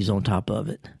bag of leaves on top of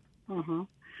it. Uh-huh.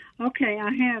 Okay,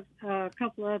 I have a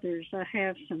couple others. I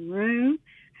have some rue.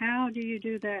 How do you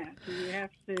do that? Do you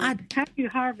have to? How do you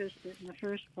harvest it in the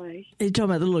first place? Are you talking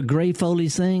about the little gray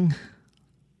foliage thing?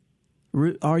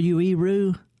 R-U-E,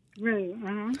 rue?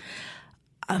 Rue,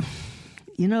 uh-huh.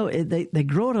 They grow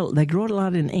it. They grow it a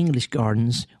lot in English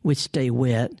gardens, which stay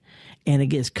wet, and it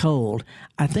gets cold.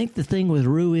 I think the thing with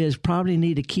rue is probably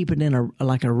need to keep it in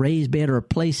a raised bed or a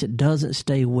place that doesn't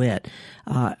stay wet.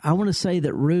 I want to say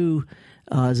that rue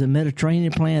is a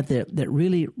Mediterranean plant that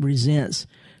really resents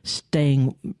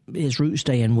its roots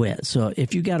staying wet. So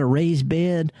if you got a raised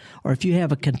bed or if you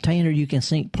have a container you can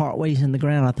sink part ways in the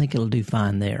ground, I think it'll do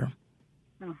fine there.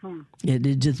 Uh-huh.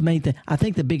 It just made I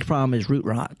think the big problem is root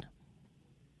rot.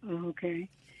 Okay.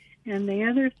 And the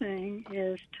other thing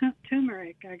is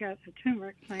turmeric. I got a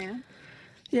turmeric plant.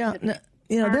 Yeah,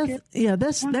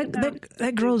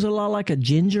 that grows a lot like a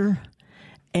ginger,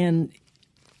 and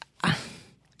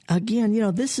again,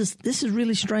 this is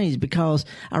really strange because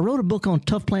I wrote a book on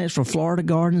tough plants for Florida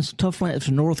gardens, tough plants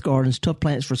for North gardens, tough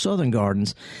plants for Southern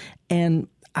gardens, and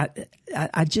I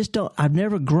just don't. I've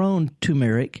never grown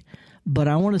turmeric, but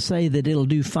I want to say that it'll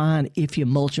do fine if you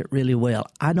mulch it really well.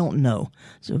 I don't know.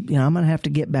 So, I'm going to have to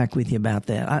get back with you about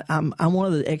that. I'm one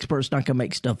of the experts not going to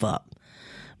make stuff up.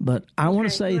 But I want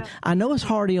to say, I know it's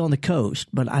hardy on the coast,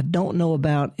 but I don't know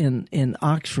about in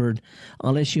Oxford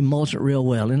unless you mulch it real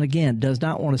well. And again, does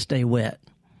not want to stay wet.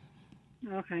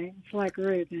 Okay, it's like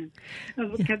root then.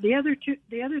 Okay, the other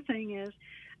thing is,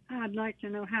 I'd like to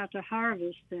know how to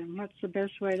harvest them. What's the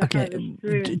best way to harvest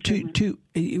through?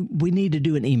 We need to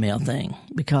do an email thing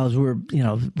because we're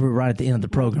right at the end of the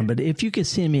program. Okay. But if you could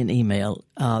send me an email,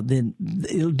 then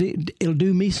it'll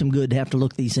do me some good to have to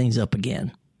look these things up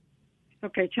again.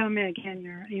 Okay, tell me again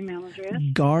your email address.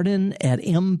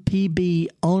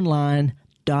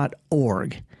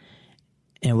 garden@mpbonline.org.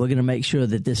 And we're going to make sure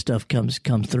that this stuff comes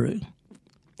through.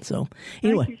 So,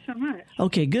 anyway. Thank you so much.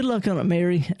 Okay, good luck on it,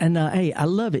 Mary. And, hey, I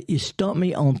love it. You stumped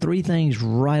me on 3 things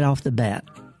right off the bat.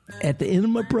 At the end of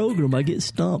my program, I get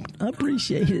stumped. I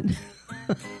appreciate it.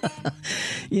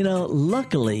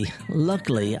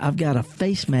 Luckily, I've got a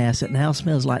face mask that now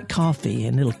smells like coffee,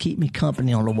 and it'll keep me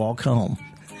company on the walk home.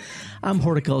 I'm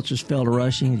Horticulture's Felder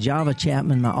Rushing. Java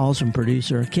Chapman, my awesome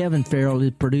producer. Kevin Farrell,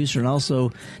 the producer and also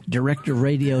director of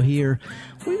radio here.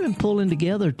 We've been pulling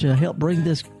together to help bring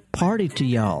this party to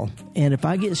y'all. And if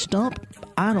I get stumped,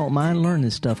 I don't mind learning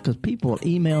this stuff because people will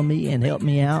email me and help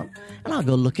me out, and I'll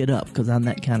go look it up because I'm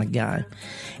that kind of guy.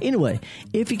 Anyway,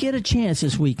 if you get a chance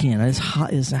this weekend,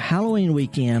 it's a Halloween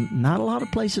weekend. Not a lot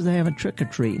of places are having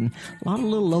trick-or-treating. A lot of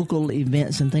little local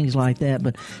events and things like that.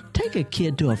 But take a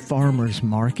kid to a farmer's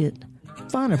market.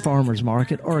 Find a farmer's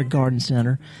market or a garden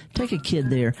center. Take a kid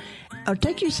there, or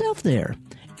take yourself there,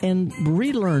 and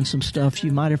relearn some stuff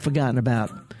you might have forgotten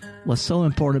about. What's so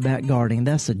important about gardening,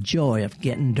 that's the joy of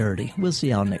getting dirty. We'll see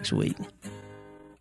y'all next week.